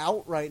actually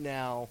out right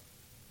now,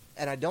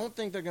 and I don't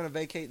think they're going to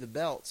vacate the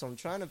belt, so I'm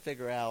trying to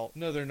figure out.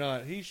 No, they're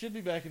not. He should be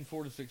back in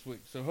 4 to 6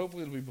 weeks, so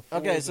hopefully it'll be before.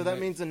 Okay, so the that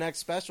next- means the next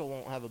special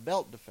won't have a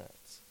belt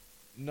defense.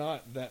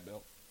 Not that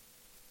belt.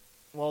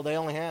 Well, they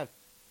only have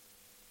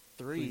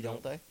 3, Three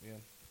don't belts. they? Yeah.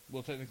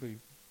 Well, technically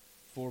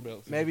 4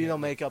 belts. Maybe they'll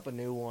make up a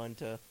new one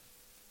to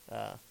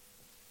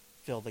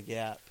fill the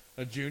gap.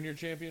 A junior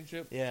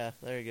championship? Yeah,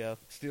 there you go.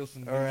 Steal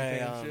some Or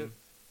championship?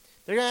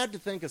 they're going to have to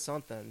think of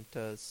something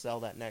to sell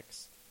that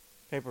next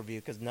pay-per-view,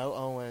 because no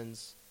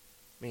Owens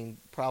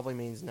probably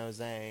means no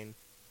Zayn,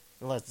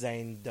 unless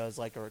Zayn does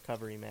like a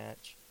recovery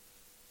match.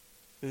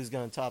 Who's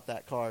going to top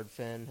that card?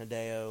 Finn,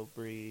 Hideo,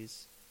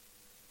 Breeze.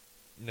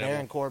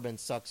 Baron Corbin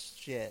sucks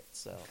shit,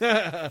 so.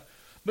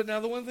 But now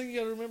the one thing you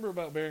got to remember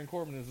about Baron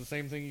Corbin is the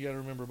same thing you got to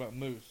remember about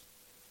Moose.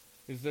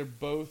 Is they're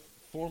both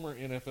former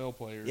NFL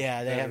players.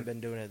 Yeah, they haven't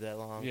been doing it that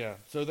long. Yeah,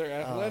 so their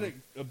athletic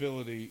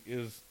ability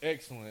is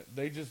excellent.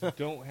 They just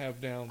don't have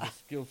down the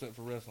skill set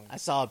for wrestling. I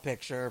saw a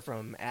picture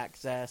from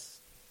Access,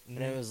 and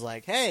it was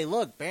like, hey,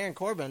 look, Baron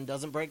Corbin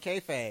doesn't break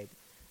kayfabe.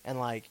 And,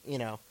 like, you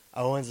know,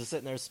 Owens is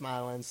sitting there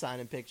smiling,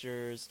 signing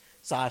pictures.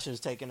 Sasha's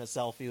taking a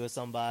selfie with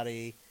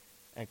somebody,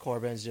 and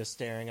Corbin's just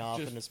staring off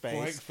just into space.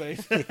 Blank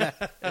face. Yeah,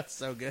 it's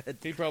so good.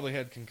 He probably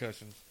had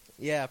concussions.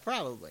 Yeah,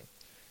 probably.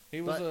 I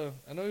know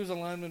he was a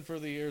lineman for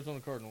the Arizona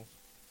Cardinals.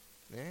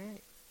 All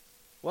right.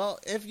 Well,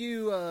 if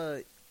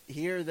you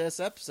hear this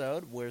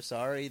episode, we're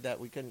sorry that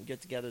we couldn't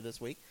get together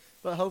this week,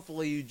 but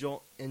hopefully you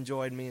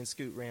enjoyed me and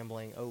Scoot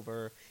rambling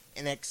over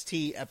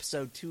NXT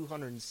episode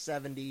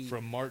 270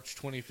 from March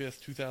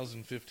 25th,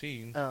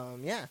 2015.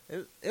 Yeah,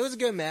 it was a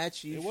good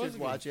match. You should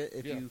watch it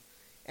if you.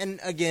 And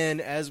again,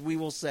 as we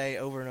will say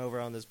over and over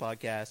on this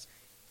podcast,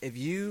 if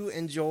you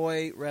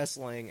enjoy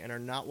wrestling and are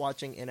not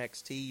watching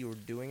NXT, you're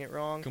doing it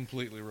wrong.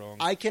 Completely wrong.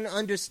 I can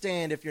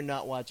understand if you're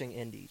not watching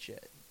indie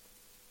shit.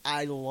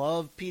 I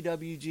love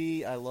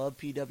PWG, I love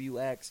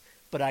PWX,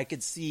 but I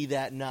could see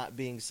that not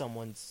being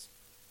someone's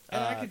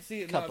and I could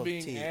see it cup not of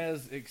being tea.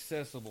 as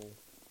accessible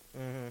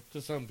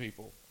to some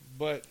people.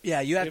 But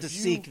yeah, you have to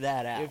seek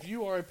that out. If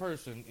you are a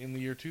person in the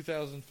year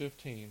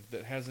 2015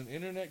 that has an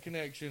internet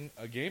connection,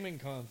 a gaming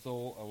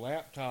console, a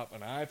laptop,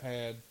 an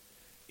iPad,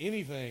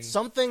 anything,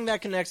 something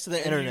that connects to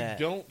the internet,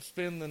 you don't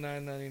spend the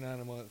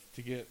 $9.99 a month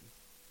to get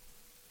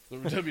the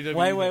WWE.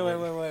 Wait.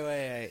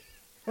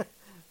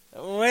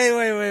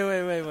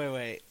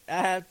 Wait. I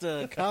have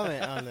to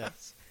comment on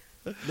this.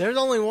 There's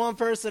only one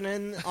person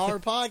in our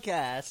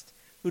podcast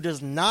who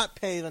does not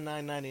pay the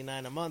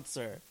 $9.99 a month,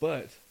 sir.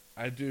 But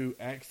I do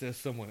access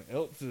someone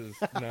else's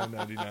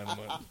 $9.99 a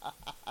month.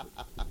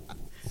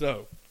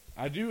 So,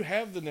 I do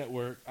have the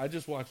network. I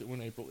just watch it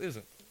when April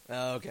isn't.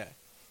 Okay.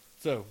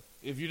 So,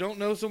 if you don't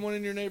know someone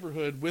in your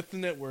neighborhood with the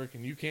network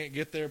and you can't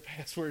get their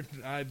password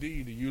and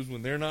ID to use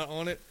when they're not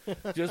on it,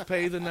 just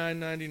pay the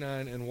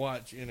 $9.99 and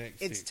watch NXT.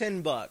 It's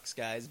 $10,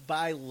 guys.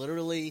 Buy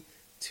literally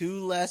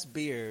 2 less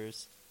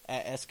beers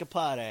at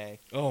Escapade,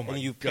 and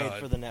you've paid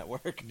for the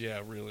network.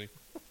 Yeah, really.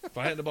 If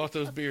I hadn't bought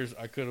those beers,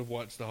 I could have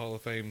watched the Hall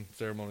of Fame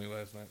ceremony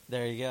last night.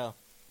 There you go.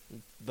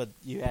 But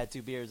you had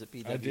 2 beers at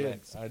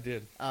PWX. I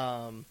did.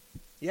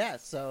 Yeah,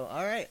 so,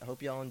 all right.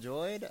 Hope y'all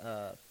enjoyed.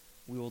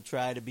 We will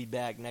try to be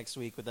back next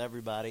week with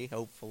everybody.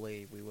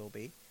 Hopefully we will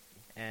be.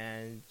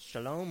 And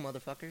shalom,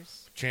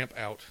 motherfuckers. Champ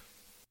out.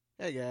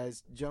 Hey,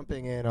 guys.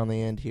 Jumping in on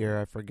the end here,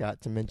 I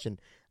forgot to mention,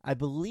 I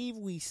believe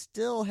we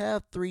still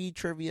have 3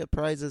 trivia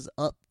prizes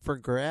up for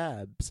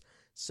grabs.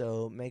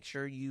 So make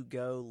sure you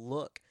go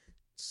look.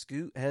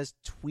 Scoot has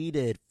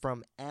tweeted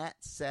from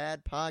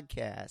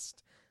 @SadPodcast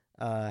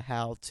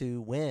how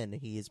to win.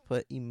 He has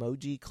put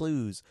emoji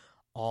clues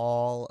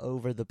all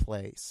over the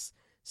place.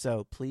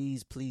 So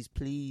please, please,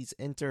 please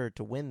enter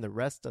to win the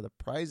rest of the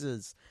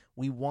prizes.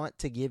 We want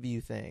to give you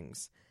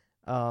things.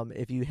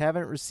 If you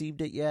haven't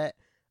received it yet,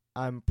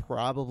 I'm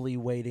probably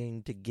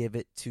waiting to give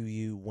it to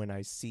you when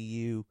I see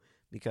you,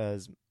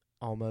 because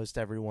almost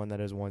everyone that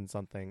has won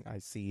something I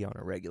see on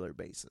a regular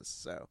basis.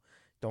 So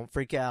don't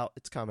freak out.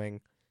 It's coming.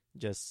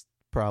 Just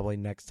probably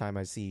next time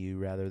I see you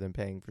rather than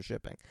paying for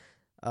shipping.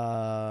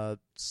 So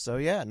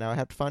yeah, now I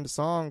have to find a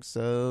song.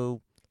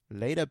 So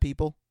later,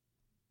 people.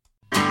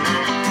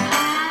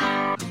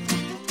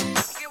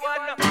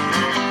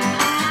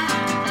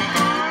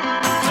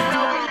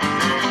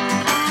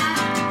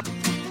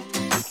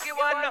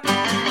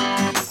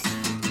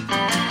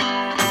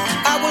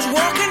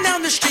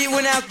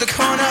 Went out the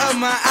corner of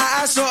my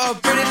eye, I saw a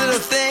pretty little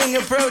thing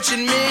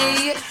approaching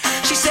me.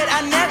 She said,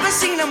 I never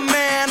seen a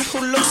man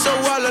who looks so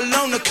all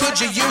alone. Could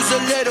you use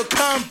a little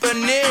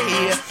company?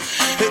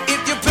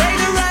 If you pay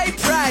the right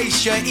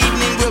price, your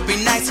evening will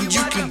be nice, and you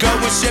can go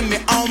and send me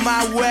on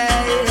my way.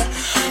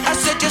 I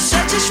said, you're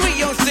such a sweet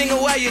young thing,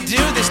 why you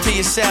do this to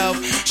yourself?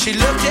 She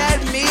looked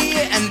at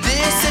me, and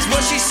this is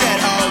what she said.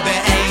 Oh,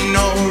 there ain't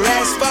no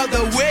rest for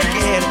the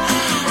wicked.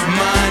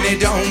 Money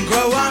don't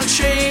grow on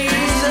trees.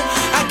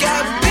 I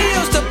got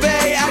bills to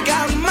pay, I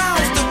got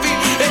mouths to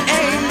feed. There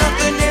ain't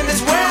nothing in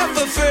this world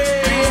for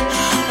free.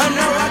 I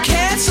know I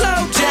can't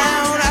slow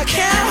down, I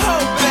can't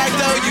hold back,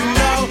 though you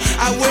know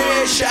I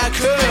wish I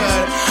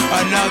could.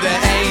 I know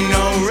there ain't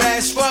no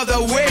rest for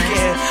the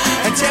wicked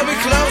until we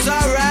close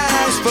our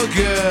eyes for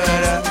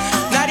good.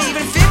 Not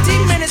even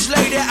 15 minutes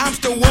later, I'm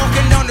still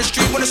walking down the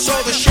street when I saw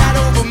the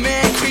shadow of a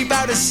man creep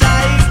out of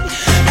sight.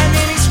 And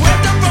then he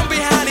swept up from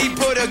behind, he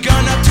put a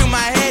gun up to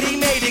my head, he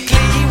made it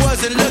clear he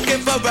wasn't looking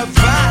for a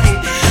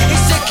fight.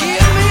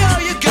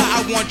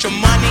 want your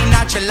money,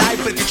 not your life.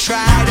 But if you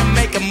try to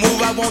make a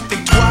move, I won't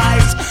think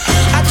twice.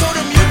 I told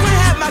him you could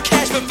have my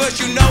cash, but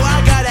first you know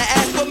I gotta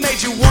ask, what made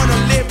you wanna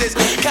live this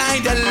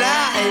kind of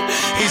life?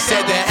 He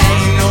said there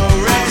ain't no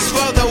rest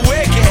for the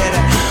wicked.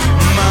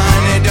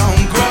 Money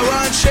don't grow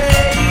on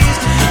trees.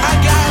 I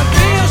got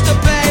bills to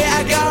pay,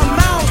 I got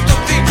mouths to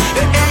feed.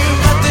 There ain't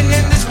nothing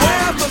in this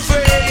world for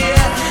free.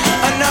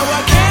 I know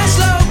I can't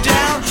slow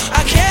down,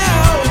 I can't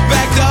hold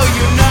back, though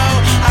you know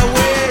I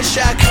wish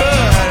I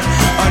could.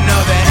 Oh no,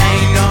 there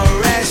ain't no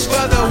rest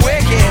for the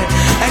wicked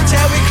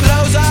until we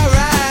close our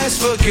eyes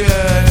for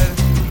good.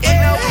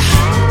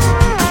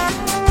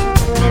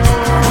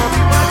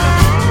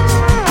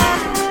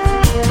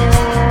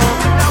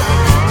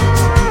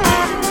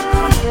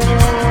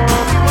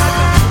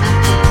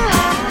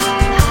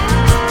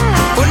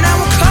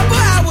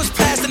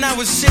 I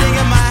was sitting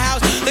in my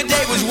house, the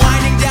day was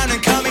winding down and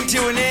coming to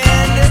an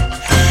end.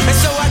 And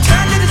so I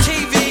turned to the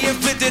TV and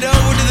flipped it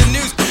over to the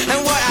news,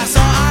 and what I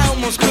saw I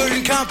almost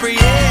couldn't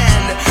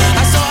comprehend.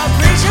 I saw a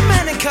preacher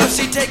man in cuffs,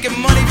 he taking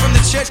money from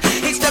the church.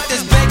 He stuffed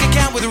his bank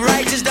account with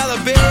righteous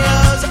dollar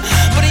bills.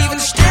 But even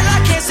still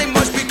I can't say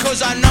much,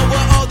 because I know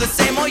we're all the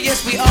same. Oh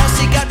yes, we all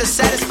seek out to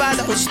satisfy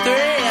those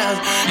thrills.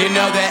 You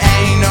know there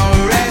ain't no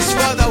rest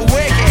for the